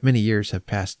 but many years have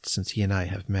passed since he and I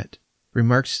have met.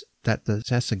 Remarks that the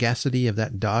sagacity of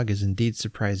that dog is indeed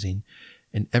surprising,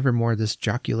 and evermore this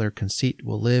jocular conceit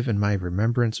will live in my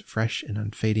remembrance fresh and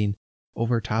unfading,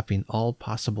 overtopping all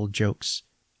possible jokes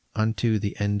unto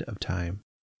the end of time.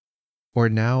 Or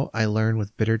now I learn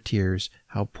with bitter tears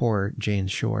how poor Jane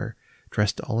Shore,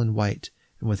 dressed all in white,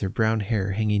 and with her brown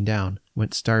hair hanging down,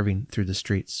 went starving through the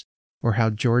streets, or how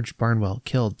George Barnwell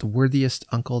killed the worthiest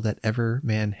uncle that ever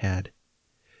man had,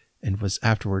 and was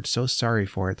afterwards so sorry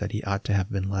for it that he ought to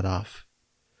have been let off.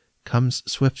 Comes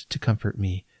swift to comfort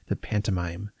me, the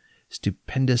pantomime,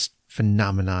 stupendous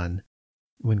phenomenon,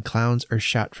 when clowns are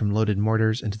shot from loaded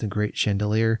mortars into the great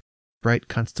chandelier, bright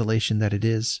constellation that it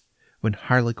is, when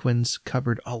harlequins,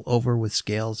 covered all over with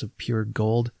scales of pure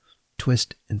gold,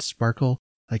 twist and sparkle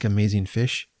like amazing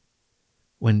fish,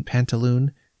 when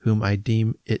Pantaloon, whom I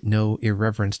deem it no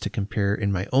irreverence to compare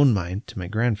in my own mind to my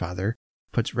grandfather,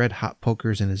 puts red-hot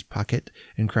pokers in his pocket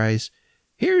and cries,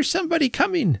 "Here's somebody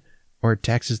coming," or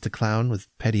taxes the clown with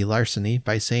petty larceny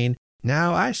by saying,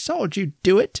 "Now I saw you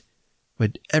do it,"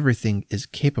 when everything is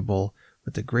capable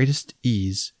with the greatest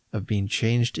ease of being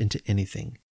changed into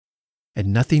anything,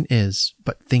 and nothing is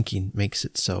but thinking makes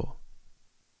it so.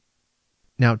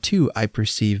 Now, too, I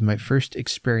perceive my first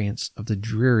experience of the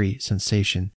dreary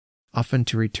sensation, often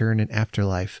to return in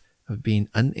afterlife, of being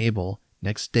unable,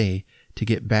 next day, to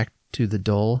get back to the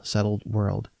dull, settled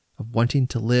world, of wanting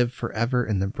to live forever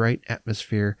in the bright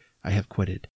atmosphere I have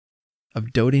quitted,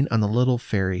 of doting on the little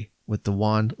fairy with the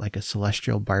wand like a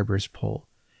celestial barber's pole,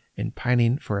 and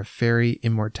pining for a fairy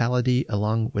immortality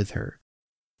along with her.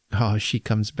 Oh, she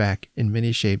comes back in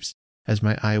many shapes as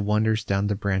my eye wanders down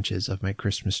the branches of my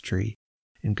Christmas tree,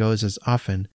 and goes as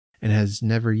often and has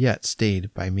never yet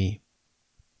stayed by me.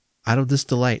 Out of this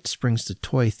delight springs the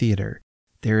toy theater.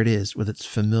 There it is, with its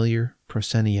familiar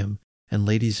proscenium and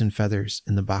ladies in feathers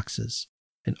in the boxes,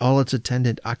 and all its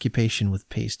attendant occupation with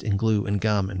paste and glue and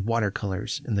gum and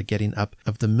watercolors, and the getting up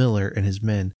of the miller and his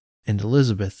men, and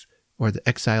Elizabeth, or the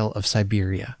exile of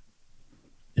Siberia.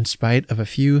 In spite of a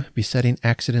few besetting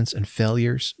accidents and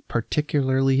failures,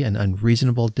 particularly an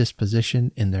unreasonable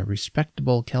disposition in the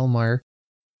respectable Kelmar,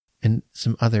 and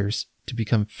some others to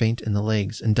become faint in the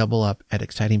legs and double up at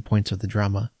exciting points of the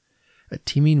drama, a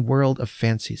teeming world of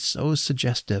fancy so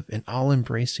suggestive and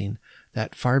all-embracing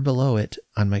that far below it,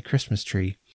 on my Christmas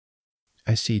tree,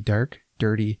 I see dark,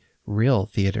 dirty, real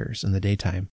theaters in the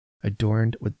daytime,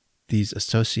 adorned with these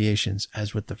associations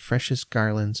as with the freshest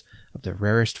garlands of the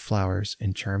rarest flowers,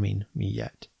 and charming me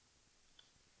yet.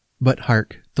 But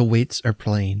hark, the waits are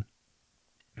playing,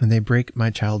 and they break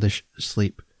my childish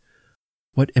sleep.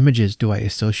 What images do I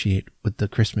associate with the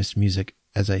Christmas music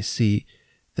as I see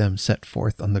them set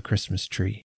forth on the Christmas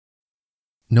tree?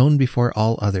 Known before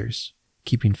all others,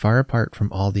 keeping far apart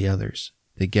from all the others,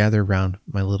 they gather round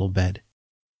my little bed.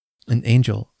 An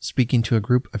angel speaking to a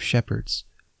group of shepherds.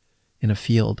 In a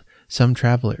field, some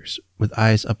travelers with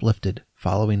eyes uplifted,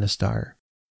 following a star.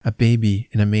 A baby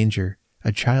in a manger,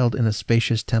 a child in a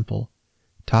spacious temple,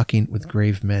 talking with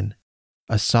grave men.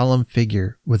 A solemn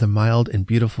figure with a mild and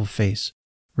beautiful face,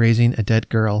 raising a dead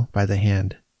girl by the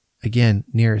hand. Again,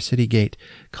 near a city gate,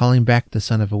 calling back the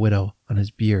son of a widow on his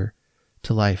bier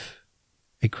to life.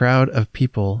 A crowd of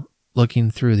people looking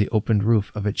through the opened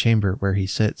roof of a chamber where he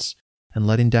sits, and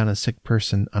letting down a sick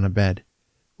person on a bed,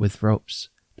 with ropes.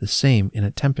 The same in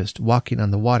a tempest, walking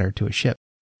on the water to a ship.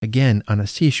 Again on a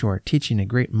seashore, teaching a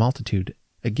great multitude.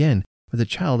 Again with a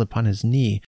child upon his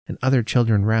knee, and other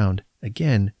children round.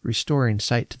 Again restoring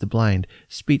sight to the blind,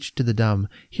 speech to the dumb,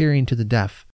 hearing to the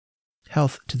deaf,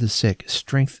 health to the sick,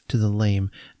 strength to the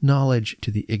lame, knowledge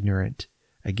to the ignorant.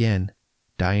 Again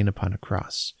dying upon a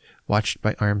cross, watched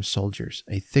by armed soldiers,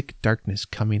 a thick darkness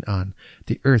coming on,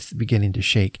 the earth beginning to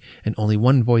shake, and only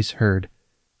one voice heard,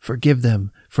 "Forgive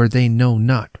them, for they know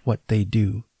not what they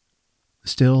do."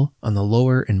 Still, on the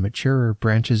lower and maturer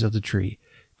branches of the tree,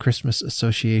 Christmas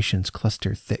associations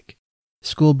cluster thick.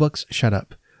 School books shut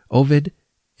up, Ovid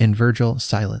and Virgil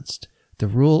silenced, the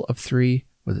rule of three,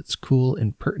 with its cool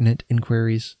and pertinent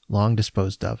inquiries, long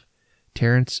disposed of.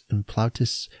 Terence and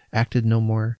Plautus acted no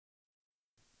more.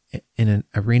 In an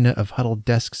arena of huddled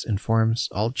desks and forms,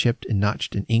 all chipped and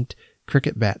notched and inked,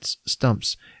 cricket bats,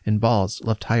 stumps, and balls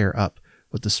left higher up,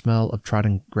 with the smell of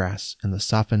trodden grass and the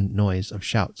softened noise of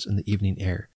shouts in the evening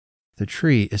air. The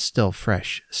tree is still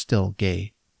fresh, still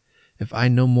gay. If I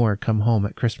no more come home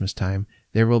at Christmas time,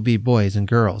 there will be boys and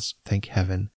girls, thank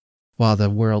heaven, while the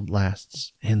world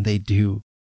lasts, and they do.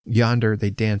 Yonder they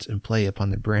dance and play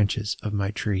upon the branches of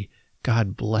my tree.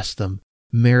 God bless them,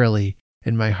 merrily,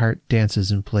 and my heart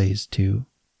dances and plays too.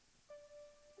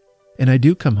 And I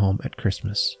do come home at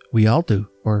Christmas. We all do,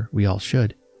 or we all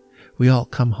should. We all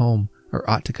come home, or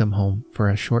ought to come home, for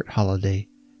a short holiday,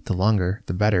 the longer,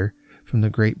 the better, from the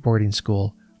great boarding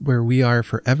school, where we are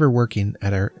forever working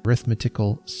at our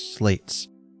arithmetical slates,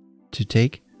 to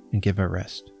take and give our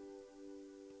rest.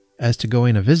 As to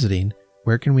going a-visiting,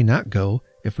 where can we not go,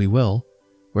 if we will?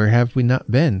 Where have we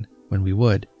not been, when we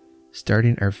would,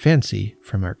 starting our fancy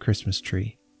from our Christmas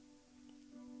tree?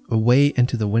 Away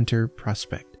into the winter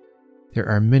prospect, there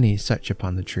are many such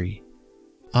upon the tree.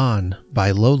 On,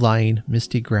 by low-lying,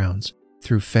 misty grounds,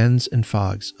 through fens and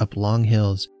fogs, up long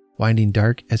hills, winding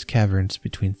dark as caverns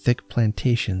between thick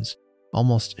plantations,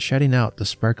 almost shutting out the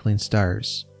sparkling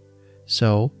stars.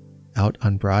 So, out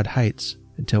on broad heights,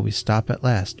 until we stop at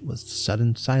last with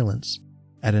sudden silence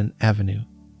at an avenue.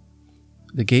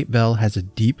 The gate bell has a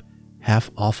deep,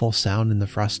 half-awful sound in the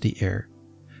frosty air.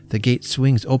 The gate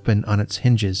swings open on its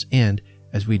hinges, and,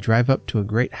 as we drive up to a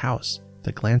great house,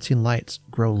 the glancing lights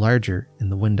grow larger in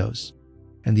the windows,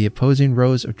 and the opposing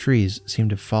rows of trees seem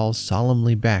to fall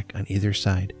solemnly back on either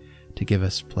side to give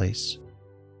us place.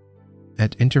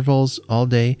 At intervals all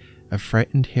day, a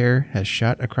frightened hare has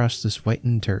shot across this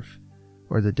whitened turf,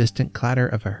 or the distant clatter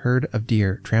of a herd of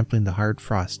deer trampling the hard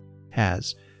frost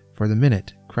has, for the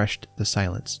minute, crushed the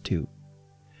silence too.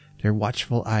 Their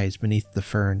watchful eyes beneath the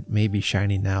fern may be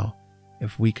shining now,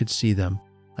 if we could see them,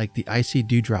 like the icy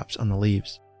dewdrops on the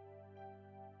leaves.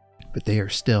 But they are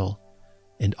still,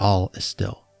 and all is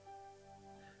still.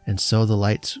 And so the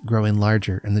lights growing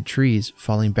larger, and the trees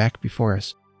falling back before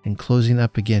us, and closing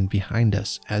up again behind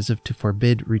us as if to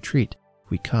forbid retreat,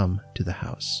 we come to the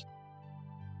house.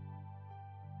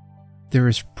 There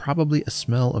is probably a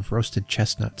smell of roasted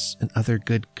chestnuts and other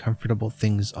good comfortable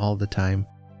things all the time,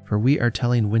 for we are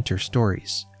telling winter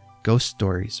stories, ghost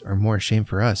stories, or more shame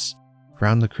for us,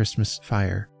 round the Christmas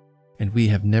fire, and we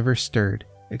have never stirred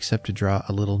except to draw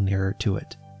a little nearer to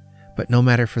it. But no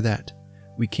matter for that.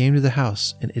 We came to the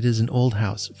house, and it is an old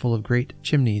house full of great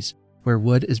chimneys, where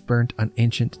wood is burnt on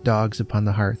ancient dogs upon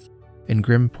the hearth, and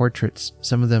grim portraits,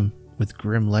 some of them with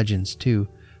grim legends too,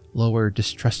 lower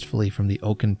distrustfully from the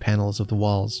oaken panels of the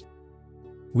walls.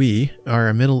 We are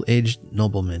a middle-aged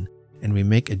nobleman, and we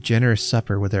make a generous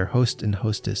supper with our host and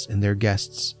hostess and their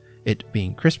guests, it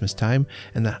being Christmas time,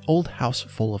 and the old house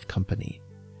full of company.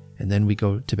 And then we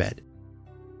go to bed.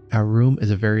 Our room is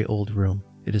a very old room.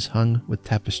 It is hung with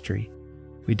tapestry.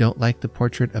 We don't like the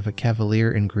portrait of a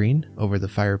cavalier in green over the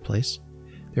fireplace.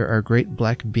 There are great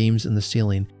black beams in the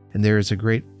ceiling, and there is a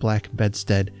great black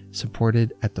bedstead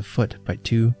supported at the foot by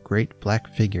two great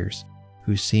black figures,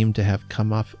 who seem to have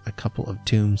come off a couple of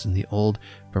tombs in the old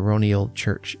baronial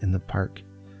church in the park,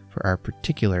 for our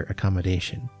particular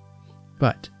accommodation.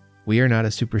 But we are not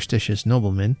a superstitious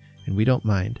nobleman, and we don't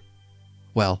mind.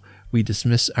 Well, we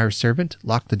dismiss our servant,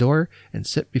 lock the door, and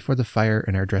sit before the fire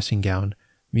in our dressing gown,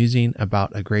 musing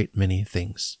about a great many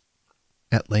things.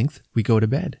 At length, we go to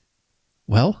bed.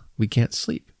 Well, we can't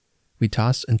sleep. We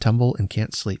toss and tumble and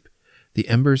can't sleep. The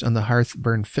embers on the hearth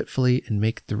burn fitfully and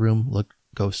make the room look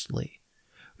ghostly.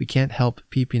 We can't help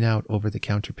peeping out over the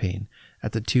counterpane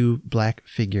at the two black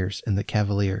figures and the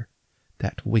cavalier,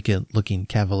 that wicked-looking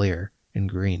cavalier in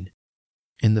green.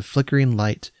 In the flickering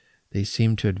light, they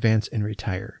seem to advance and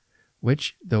retire,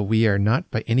 which, though we are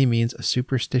not by any means a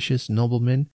superstitious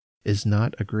nobleman, is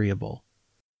not agreeable.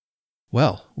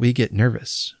 Well, we get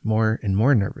nervous, more and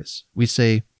more nervous. We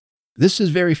say, "This is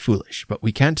very foolish, but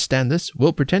we can't stand this.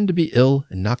 We'll pretend to be ill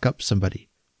and knock up somebody."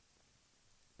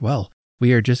 Well,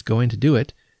 we are just going to do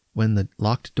it, when the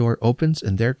locked door opens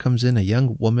and there comes in a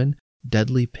young woman,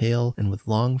 deadly pale and with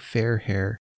long fair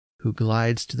hair, who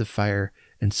glides to the fire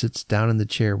and sits down in the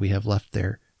chair we have left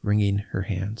there, wringing her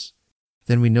hands.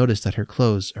 Then we notice that her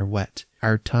clothes are wet.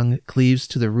 Our tongue cleaves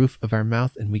to the roof of our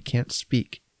mouth and we can't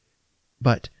speak.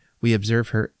 But we observe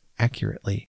her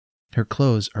accurately. Her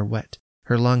clothes are wet.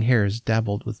 Her long hair is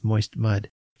dabbled with moist mud.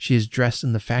 She is dressed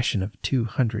in the fashion of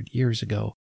 200 years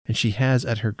ago, and she has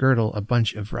at her girdle a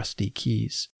bunch of rusty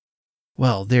keys.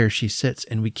 Well, there she sits,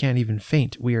 and we can't even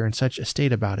faint, we are in such a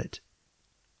state about it.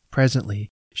 Presently,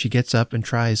 she gets up and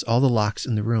tries all the locks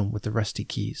in the room with the rusty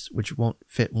keys, which won't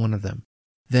fit one of them.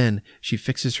 Then she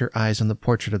fixes her eyes on the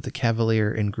portrait of the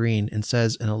cavalier in green and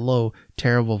says in a low,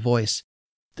 terrible voice,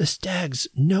 "The stags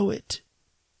know it."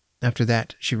 After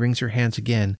that, she wrings her hands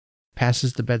again,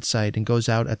 passes the bedside, and goes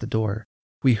out at the door.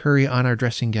 We hurry on our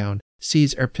dressing gown,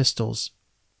 seize our pistols.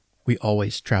 We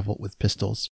always travel with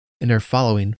pistols, and are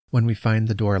following when we find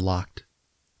the door locked.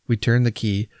 We turn the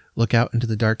key, look out into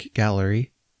the dark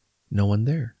gallery. No one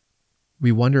there.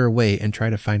 We wander away and try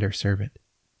to find our servant.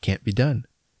 Can't be done.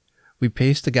 We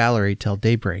pace the gallery till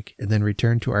daybreak and then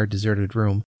return to our deserted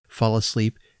room, fall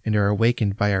asleep, and are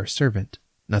awakened by our servant,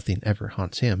 nothing ever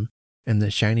haunts him, and the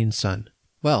shining sun.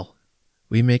 Well,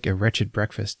 we make a wretched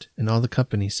breakfast, and all the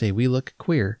company say we look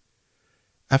queer.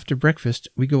 After breakfast,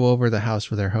 we go over the house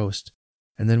with our host,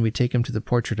 and then we take him to the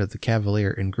portrait of the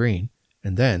Cavalier in green,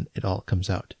 and then it all comes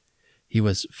out. He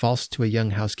was false to a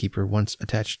young housekeeper once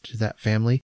attached to that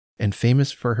family, and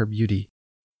famous for her beauty,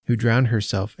 who drowned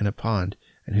herself in a pond,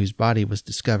 and whose body was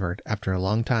discovered after a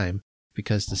long time,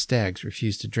 because the stags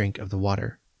refused to drink of the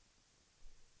water.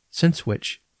 Since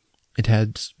which, it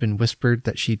has been whispered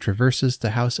that she traverses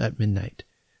the house at midnight,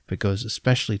 but goes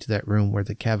especially to that room where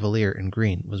the Cavalier in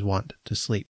green was wont to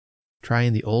sleep,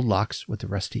 trying the old locks with the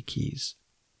rusty keys.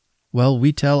 Well,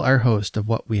 we tell our host of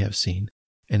what we have seen,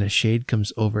 and a shade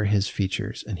comes over his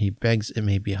features, and he begs it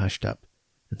may be hushed up,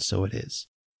 and so it is.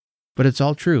 But it's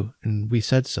all true, and we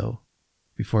said so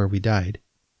before we died.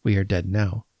 We are dead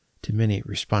now, to many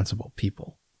responsible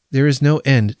people. There is no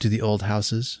end to the old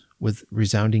houses, with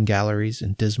resounding galleries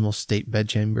and dismal state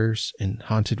bedchambers and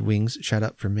haunted wings shut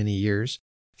up for many years,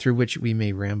 through which we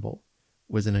may ramble,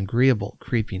 with an agreeable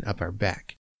creeping up our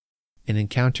back, and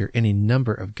encounter any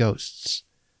number of ghosts.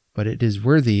 But it is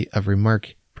worthy of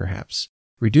remark, perhaps,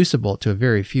 reducible to a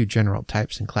very few general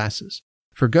types and classes,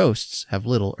 for ghosts have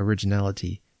little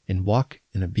originality, and walk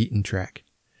in a beaten track.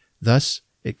 Thus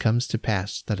it comes to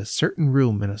pass that a certain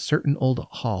room in a certain old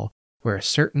hall, where a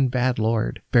certain bad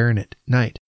lord, baronet,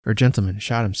 knight, or gentleman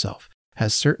shot himself,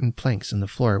 has certain planks in the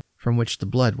floor from which the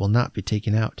blood will not be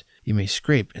taken out. You may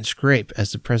scrape and scrape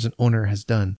as the present owner has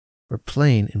done, or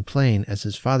plane and plane as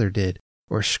his father did,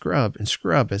 or scrub and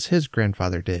scrub as his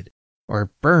grandfather did,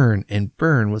 or burn and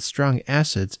burn with strong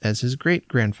acids as his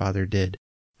great-grandfather did.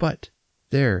 But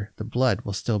there the blood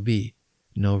will still be,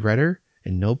 no redder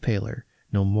and no paler,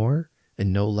 no more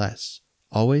and no less,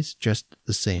 always just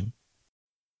the same.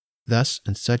 Thus,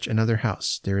 in such another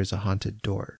house there is a haunted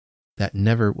door that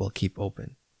never will keep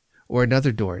open, or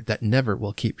another door that never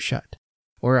will keep shut,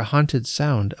 or a haunted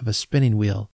sound of a spinning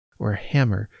wheel, or a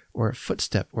hammer, or a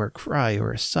footstep, or a cry,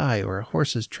 or a sigh, or a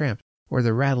horse's tramp, or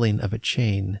the rattling of a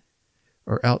chain.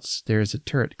 Or else there is a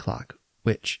turret clock,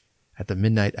 which, at the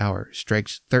midnight hour,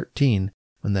 strikes 13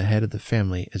 when the head of the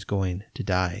family is going to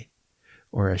die,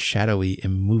 or a shadowy,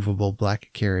 immovable black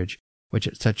carriage, which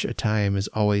at such a time is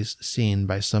always seen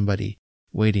by somebody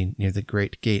waiting near the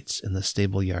great gates in the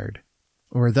stable yard.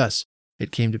 Or thus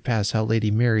it came to pass how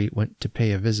Lady Mary went to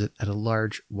pay a visit at a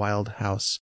large wild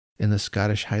house in the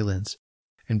Scottish Highlands,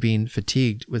 and being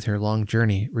fatigued with her long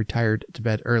journey, retired to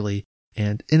bed early,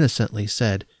 and innocently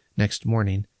said next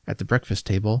morning at the breakfast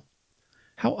table,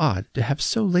 "How odd to have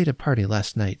so late a party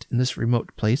last night in this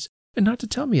remote place, and not to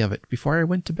tell me of it before I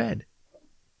went to bed."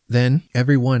 Then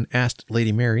every one asked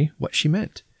Lady Mary what she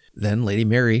meant. Then Lady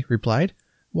Mary replied,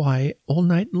 "Why, all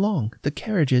night long the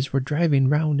carriages were driving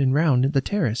round and round the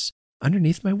terrace,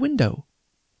 underneath my window."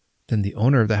 Then the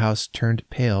owner of the house turned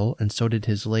pale, and so did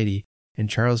his lady, and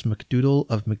Charles MacDoodle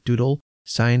of Macdoodle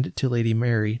signed to Lady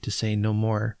Mary to say no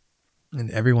more,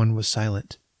 and everyone was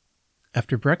silent.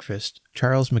 After breakfast,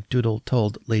 Charles MacDoodle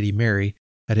told Lady Mary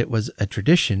that it was a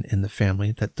tradition in the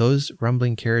family that those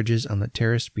rumbling carriages on the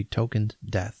terrace betokened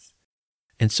death.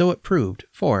 And so it proved,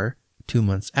 for, 2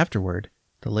 months afterward,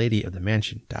 the lady of the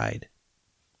mansion died.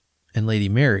 And Lady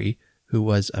Mary, who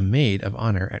was a maid of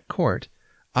honor at court,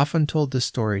 often told this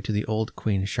story to the old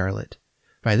Queen Charlotte,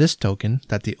 by this token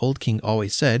that the old king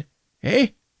always said,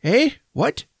 "Eh?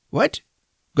 What?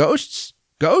 Ghosts?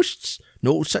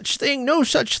 No such thing, no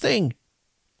such thing!"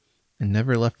 and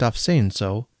never left off saying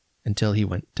so until he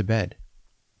went to bed.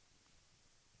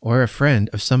 Or a friend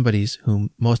of somebody's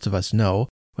whom most of us know,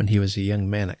 when he was a young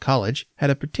man at college, had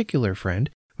a particular friend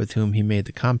with whom he made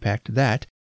the compact that,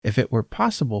 if it were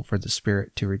possible for the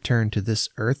spirit to return to this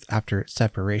earth after its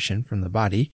separation from the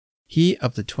body, he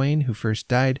of the twain who first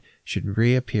died should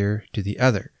reappear to the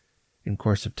other. In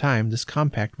course of time this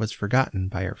compact was forgotten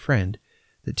by our friend,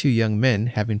 the two young men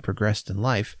having progressed in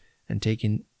life and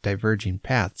taken diverging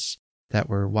paths that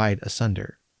were wide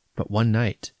asunder. But one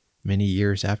night, many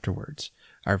years afterwards,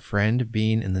 our friend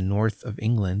being in the north of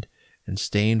England, and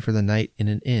staying for the night in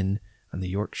an inn on the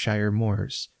Yorkshire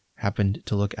moors, happened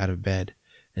to look out of bed,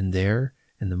 and there,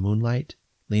 in the moonlight,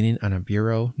 leaning on a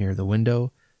bureau near the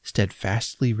window,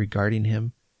 steadfastly regarding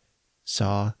him,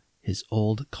 saw his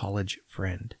old college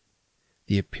friend.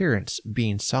 The appearance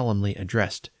being solemnly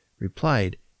addressed,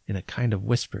 replied in a kind of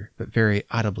whisper, but very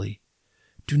audibly,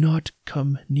 "Do not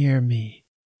come near me.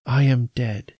 I am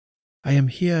dead. I am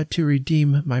here to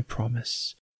redeem my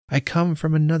promise. I come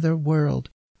from another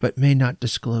world, but may not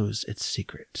disclose its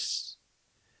secrets."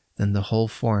 Then the whole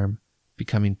form,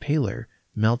 becoming paler,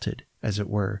 melted, as it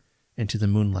were, into the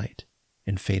moonlight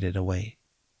and faded away.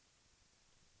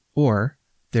 Or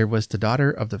there was the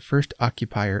daughter of the first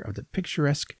occupier of the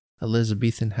picturesque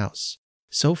Elizabethan house,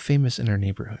 so famous in our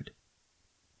neighborhood.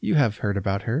 You have heard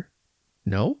about her.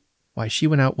 No? Why, she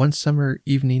went out one summer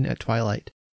evening at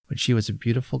twilight, when she was a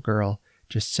beautiful girl,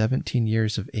 just 17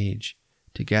 years of age,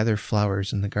 to gather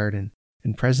flowers in the garden,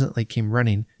 and presently came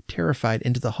running, terrified,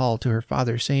 into the hall to her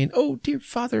father, saying, "Oh, dear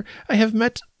father, I have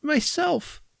met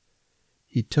myself."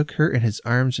 He took her in his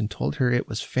arms and told her it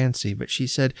was fancy, but she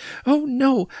said, "Oh,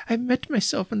 no, I met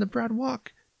myself in the broad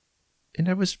walk, and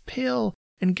I was pale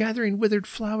and gathering withered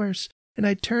flowers, and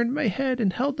I turned my head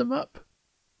and held them up."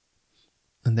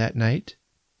 And that night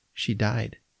she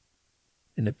died,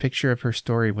 and a picture of her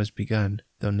story was begun,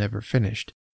 though never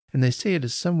finished, and they say it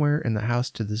is somewhere in the house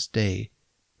to this day,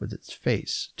 with its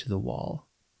face to the wall.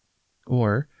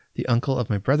 Or the uncle of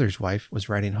my brother's wife was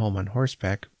riding home on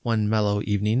horseback one mellow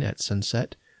evening at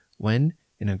sunset, when,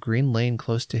 in a green lane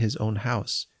close to his own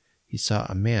house, he saw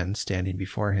a man standing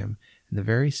before him in the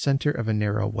very center of a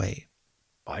narrow way.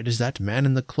 "Why does that man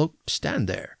in the cloak stand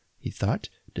there?" he thought.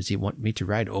 "Does he want me to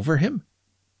ride over him?"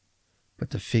 But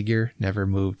the figure never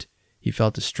moved. He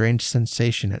felt a strange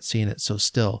sensation at seeing it so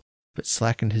still, but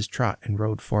slackened his trot and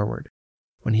rode forward.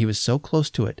 When he was so close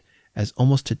to it as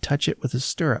almost to touch it with his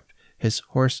stirrup, his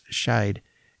horse shied,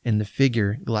 and the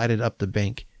figure glided up the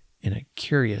bank in a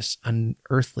curious,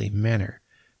 unearthly manner,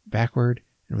 backward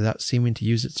and without seeming to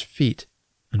use its feet,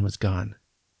 and was gone.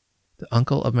 The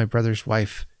uncle of my brother's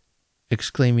wife,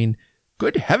 exclaiming,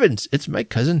 "Good heavens, it's my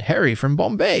cousin Harry from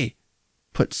Bombay,"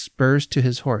 put spurs to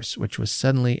his horse, which was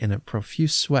suddenly in a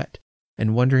profuse sweat,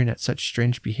 and wondering at such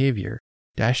strange behavior,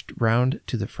 dashed round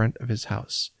to the front of his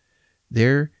house.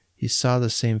 There he saw the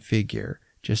same figure,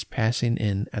 just passing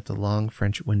in at the long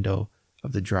French window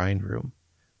of the drawing-room,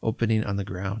 opening on the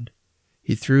ground.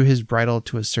 He threw his bridle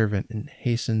to a servant and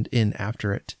hastened in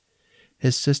after it.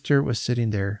 His sister was sitting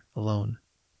there alone.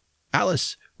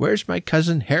 "Alice, where's my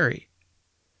cousin Harry?"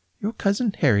 "Your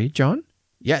cousin Harry, John?"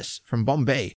 "Yes, from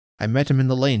Bombay. I met him in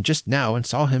the lane just now and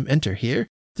saw him enter here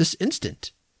this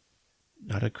instant."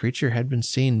 Not a creature had been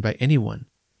seen by anyone,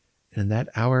 and in that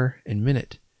hour and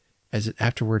minute, as it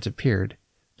afterwards appeared,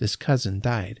 this cousin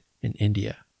died in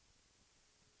India.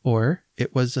 Or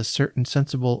it was a certain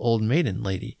sensible old maiden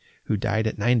lady who died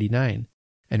at 99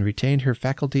 and retained her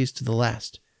faculties to the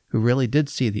last, who really did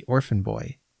see the orphan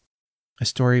boy. A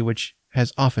story which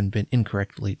has often been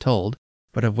incorrectly told,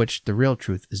 but of which the real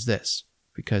truth is this,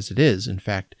 because it is, in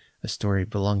fact, a story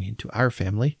belonging to our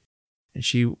family, and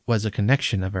she was a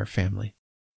connection of our family.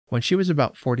 When she was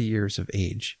about 40 years of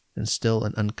age, and still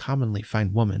an uncommonly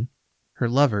fine woman, her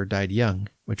lover died young,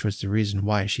 which was the reason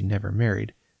why she never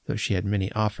married, though she had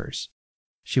many offers.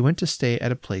 She went to stay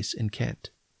at a place in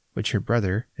Kent, which her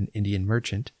brother, an Indian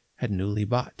merchant, had newly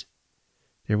bought.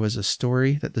 There was a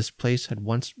story that this place had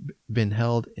once been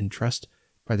held in trust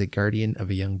by the guardian of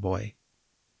a young boy,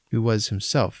 who was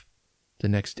himself the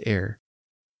next heir,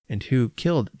 and who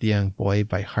killed the young boy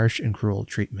by harsh and cruel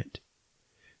treatment.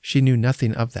 She knew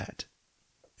nothing of that.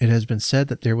 It has been said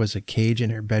that there was a cage in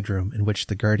her bedroom in which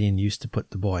the guardian used to put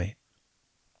the boy.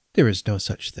 There was no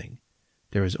such thing.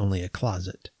 There was only a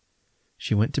closet.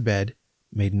 She went to bed,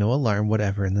 made no alarm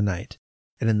whatever in the night,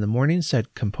 and in the morning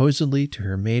said composedly to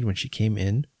her maid when she came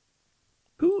in,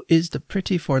 "Who is the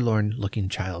pretty forlorn-looking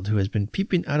child who has been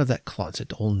peeping out of that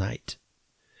closet all night?"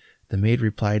 The maid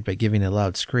replied by giving a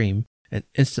loud scream and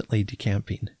instantly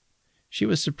decamping. She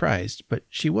was surprised, but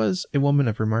she was a woman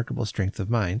of remarkable strength of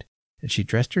mind, and she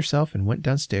dressed herself and went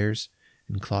downstairs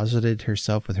and closeted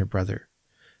herself with her brother.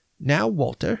 "Now,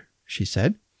 Walter," she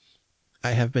said,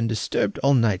 "I have been disturbed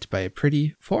all night by a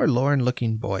pretty,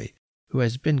 forlorn-looking boy who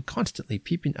has been constantly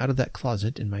peeping out of that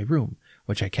closet in my room,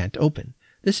 which I can't open.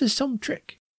 This is some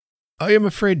trick." "I am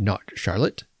afraid not,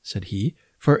 Charlotte," said he,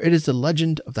 "for it is the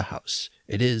legend of the house.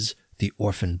 It is the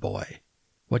orphan boy."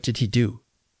 "What did he do?"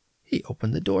 "He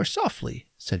opened the door softly,"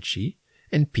 said she,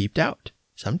 "and peeped out.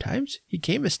 Sometimes he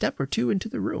came a step or two into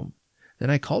the room. Then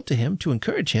I called to him to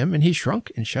encourage him, and he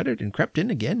shrunk and shuddered and crept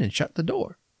in again and shut the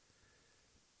door."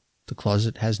 "The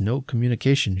closet has no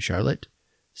communication, Charlotte,"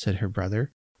 said her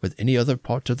brother, "with any other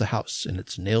part of the house, and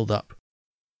it's nailed up."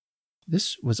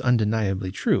 This was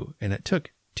undeniably true, and it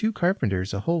took 2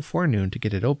 carpenters a whole forenoon to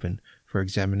get it open for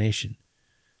examination.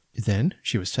 Then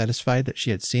she was satisfied that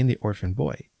she had seen the orphan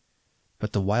boy.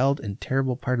 But the wild and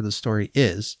terrible part of the story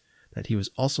is that he was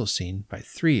also seen by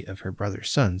 3 of her brother's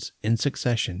sons in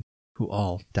succession, who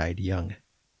all died young.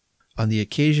 On the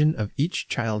occasion of each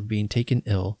child being taken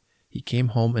ill, he came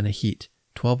home in a heat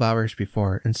 12 hours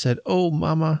before and said, "Oh,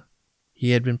 Mamma." He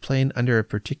had been playing under a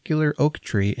particular oak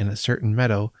tree in a certain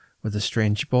meadow with a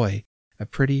strange boy, a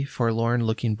pretty,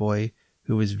 forlorn-looking boy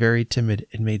who was very timid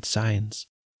and made signs.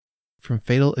 From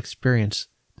fatal experience,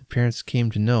 the parents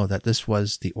came to know that this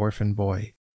was the orphan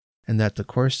boy, and that the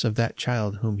course of that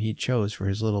child whom he chose for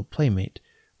his little playmate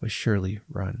was surely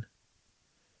run.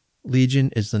 Legion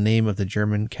is the name of the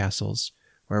German castles,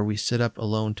 where we sit up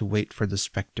alone to wait for the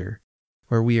spectre,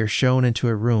 where we are shown into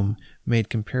a room made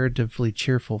comparatively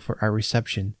cheerful for our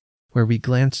reception, where we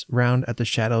glance round at the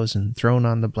shadows and thrown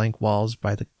on the blank walls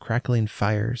by the crackling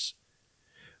fires,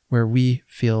 where we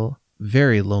feel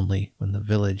very lonely when the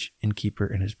village innkeeper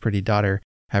and his pretty daughter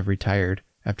have retired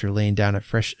after laying down a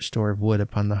fresh store of wood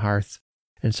upon the hearth,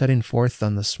 and setting forth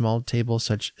on the small table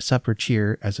such supper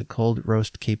cheer as a cold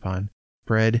roast capon,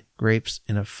 bread, grapes,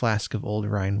 and a flask of old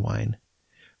Rhine wine,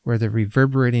 where the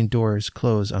reverberating doors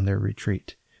close on their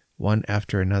retreat, one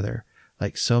after another,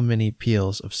 like so many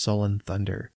peals of sullen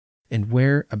thunder, and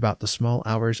where, about the small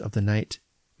hours of the night,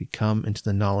 we come into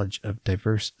the knowledge of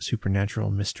diverse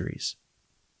supernatural mysteries.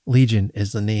 Legion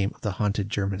is the name of the haunted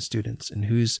German students, in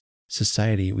whose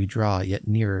society we draw yet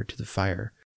nearer to the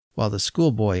fire, while the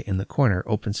schoolboy in the corner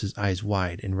opens his eyes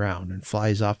wide and round and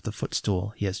flies off the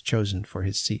footstool he has chosen for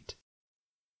his seat.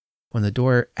 When the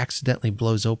door accidentally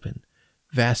blows open,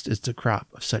 vast is the crop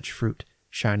of such fruit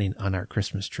shining on our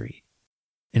Christmas tree,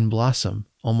 in blossom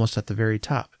almost at the very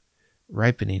top,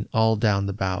 ripening all down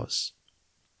the boughs.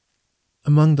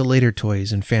 Among the later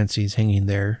toys and fancies hanging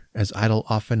there, as idle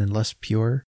often and less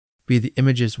pure, be the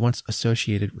images once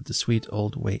associated with the sweet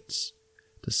old waits,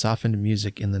 the softened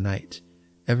music in the night,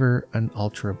 ever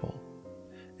unalterable.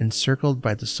 Encircled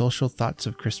by the social thoughts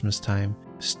of Christmas time,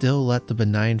 still let the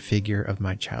benign figure of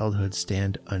my childhood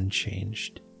stand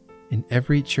unchanged. In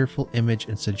every cheerful image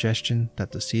and suggestion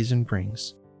that the season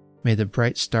brings, may the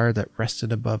bright star that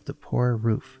rested above the poor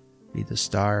roof be the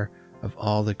star of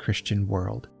all the Christian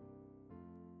world.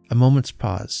 A moment's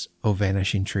pause, O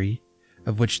vanishing tree,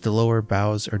 of which the lower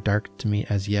boughs are dark to me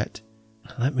as yet.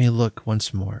 Let me look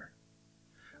once more.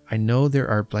 I know there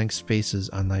are blank spaces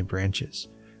on thy branches,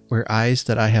 where eyes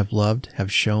that I have loved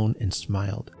have shone and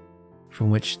smiled, from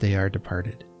which they are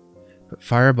departed. But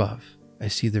far above, I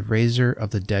see the razor of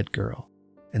the dead girl,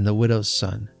 and the widow's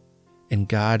son, and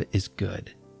God is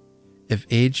good. If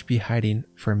age be hiding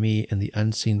for me in the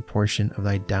unseen portion of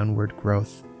thy downward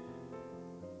growth,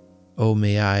 oh,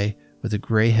 may I, with a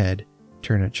gray head,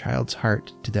 turn a child's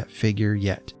heart to that figure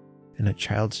yet, and a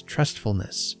child's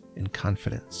trustfulness and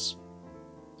confidence.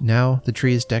 Now the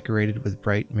tree is decorated with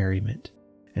bright merriment,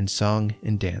 and song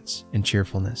and dance and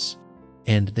cheerfulness,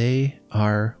 and they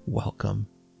are welcome.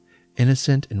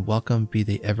 Innocent and welcome be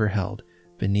they ever held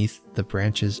beneath the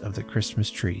branches of the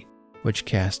Christmas tree, which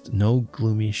cast no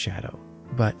gloomy shadow.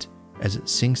 But, as it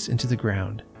sinks into the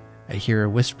ground, I hear a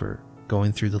whisper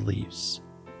going through the leaves.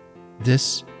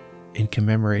 This in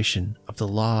commemoration of the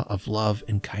law of love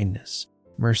and kindness,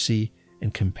 mercy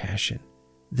and compassion.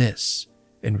 This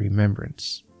in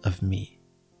remembrance of me.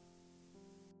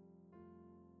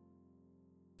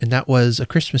 And that was A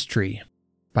Christmas Tree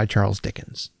by Charles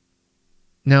Dickens.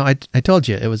 Now, I told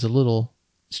you it was a little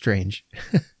strange,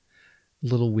 a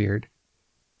little weird.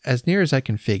 As near as I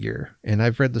can figure, and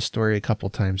I've read the story a couple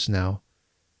times now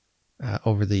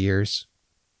over the years,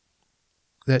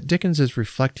 that Dickens is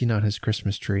reflecting on his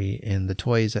Christmas tree and the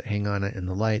toys that hang on it and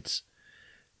the lights,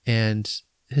 and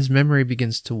his memory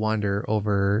begins to wander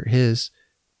over his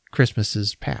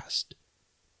Christmases past.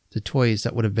 The toys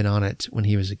that would have been on it when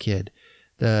he was a kid,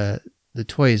 the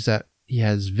toys that he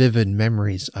has vivid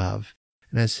memories of.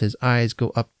 And as his eyes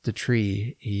go up the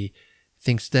tree, he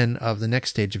thinks then of the next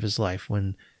stage of his life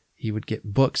when he would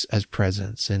get books as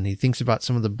presents, and he thinks about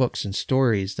some of the books and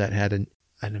stories that had an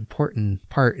important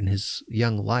part in his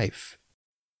young life.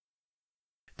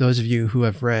 Those of you who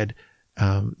have read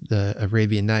the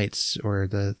Arabian Nights or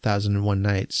the 1001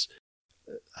 Nights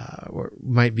or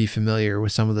might be familiar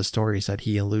with some of the stories that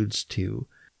he alludes to.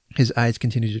 His eyes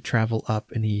continue to travel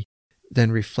up, and he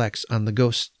then reflects on the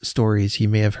ghost stories he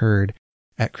may have heard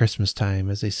at Christmas time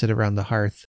as they sit around the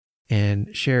hearth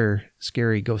and share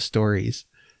scary ghost stories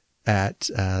at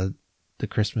the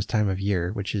Christmas time of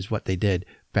year, which is what they did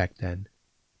back then.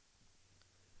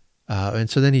 And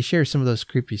so then he shares some of those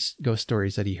creepy ghost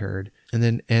stories that he heard, and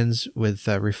then ends with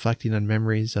reflecting on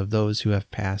memories of those who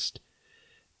have passed.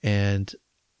 And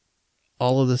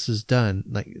all of this is done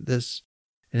like this,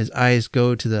 and his eyes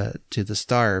go to the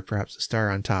star, perhaps the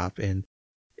star on top,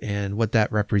 and what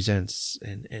that represents,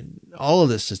 and all of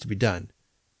this is to be done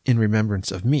in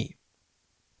remembrance of me.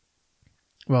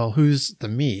 Well, who's the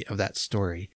me of that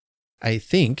story? I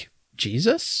think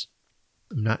Jesus.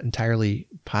 I'm not entirely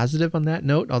positive on that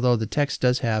note, although the text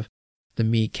does have the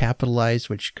me capitalized,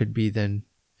 which could be then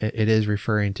it is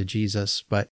referring to Jesus,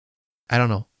 but I don't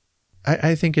know.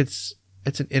 I think it's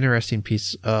an interesting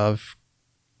piece of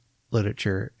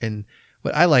literature. And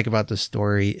what I like about this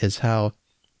story is how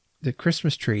the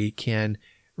Christmas tree can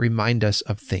remind us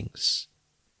of things.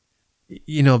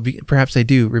 Perhaps they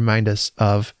do remind us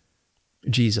of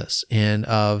Jesus and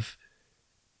of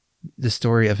the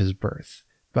story of his birth.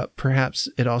 But perhaps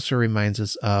it also reminds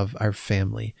us of our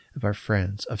family, of our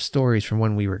friends, of stories from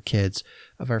when we were kids,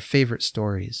 of our favorite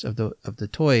stories, of the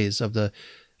toys, of the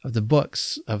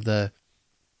books, of the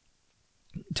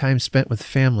time spent with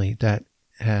family that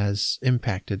has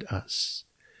impacted us.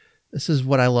 This is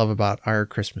what I love about our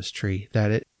Christmas tree,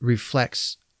 that it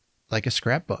reflects, like a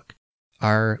scrapbook,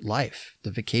 our life,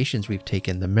 the vacations we've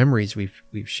taken, the memories we've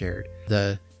shared,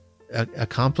 the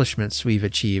accomplishments we've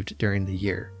achieved during the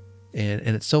year. And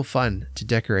it's so fun to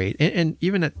decorate. And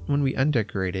even when we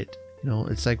undecorate it,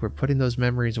 it's like we're putting those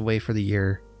memories away for the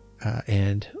year,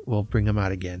 and we'll bring them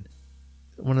out again.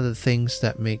 One of the things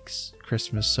that makes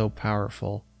Christmas so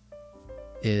powerful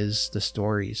is the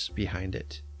stories behind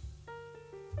it,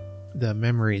 the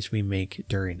memories we make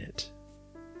during it.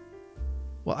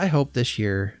 Well, I hope this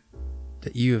year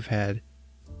that you have had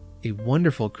a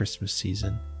wonderful Christmas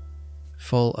season,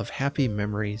 full of happy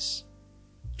memories,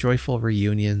 joyful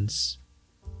reunions,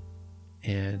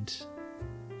 and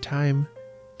time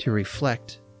to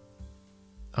reflect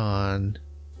on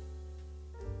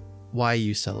why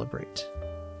you celebrate.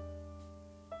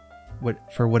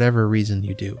 For whatever reason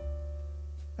you do.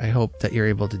 I hope that you're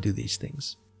able to do these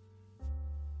things.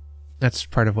 That's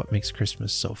part of what makes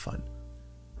Christmas so fun.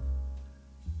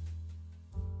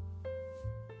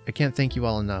 I can't thank you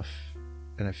all enough,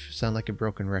 and I sound like a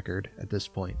broken record at this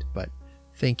point, but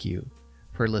thank you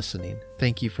for listening.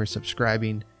 Thank you for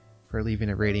subscribing, for leaving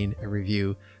a rating, a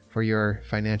review, for your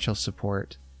financial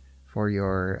support, for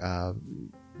your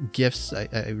gifts.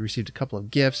 I received a couple of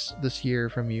gifts this year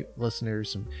from you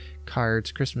listeners, some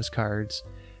cards, Christmas cards.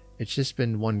 It's just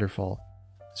been wonderful.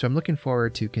 So I'm looking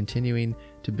forward to continuing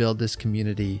to build this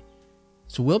community.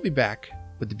 So we'll be back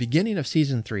with the beginning of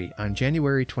season 3 on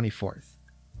January 24th.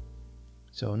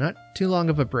 So not too long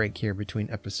of a break here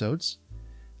between episodes.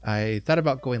 I thought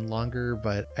about going longer,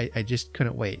 but I just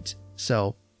couldn't wait.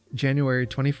 So January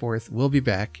 24th, we'll be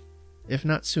back, if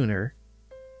not sooner,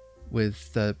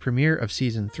 with the premiere of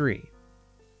season 3.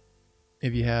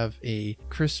 If you have a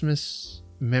Christmas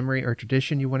memory or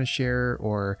tradition you want to share,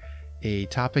 or a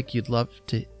topic you'd love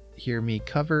to hear me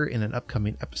cover in an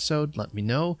upcoming episode, let me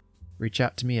know. Reach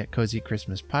out to me at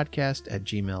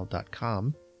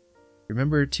cozychristmaspodcast@gmail.com.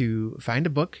 Remember to find a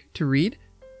book to read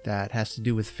that has to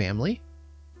do with family.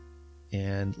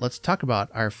 And let's talk about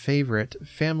our favorite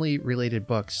family-related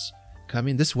books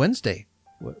coming this Wednesday.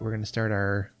 We're going to start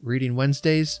our Reading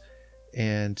Wednesdays,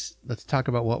 and let's talk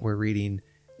about what we're reading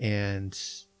and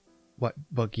what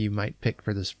book you might pick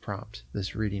for this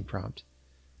reading prompt.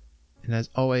 And as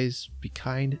always, be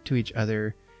kind to each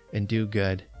other and do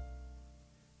good.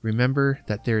 Remember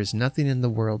that there is nothing in the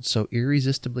world so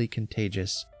irresistibly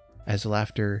contagious as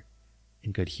laughter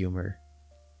and good humor.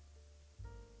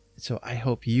 So I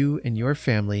hope you and your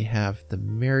family have the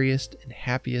merriest and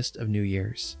happiest of New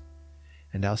Year's.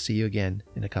 And I'll see you again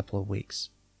in a couple of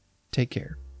weeks. Take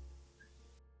care.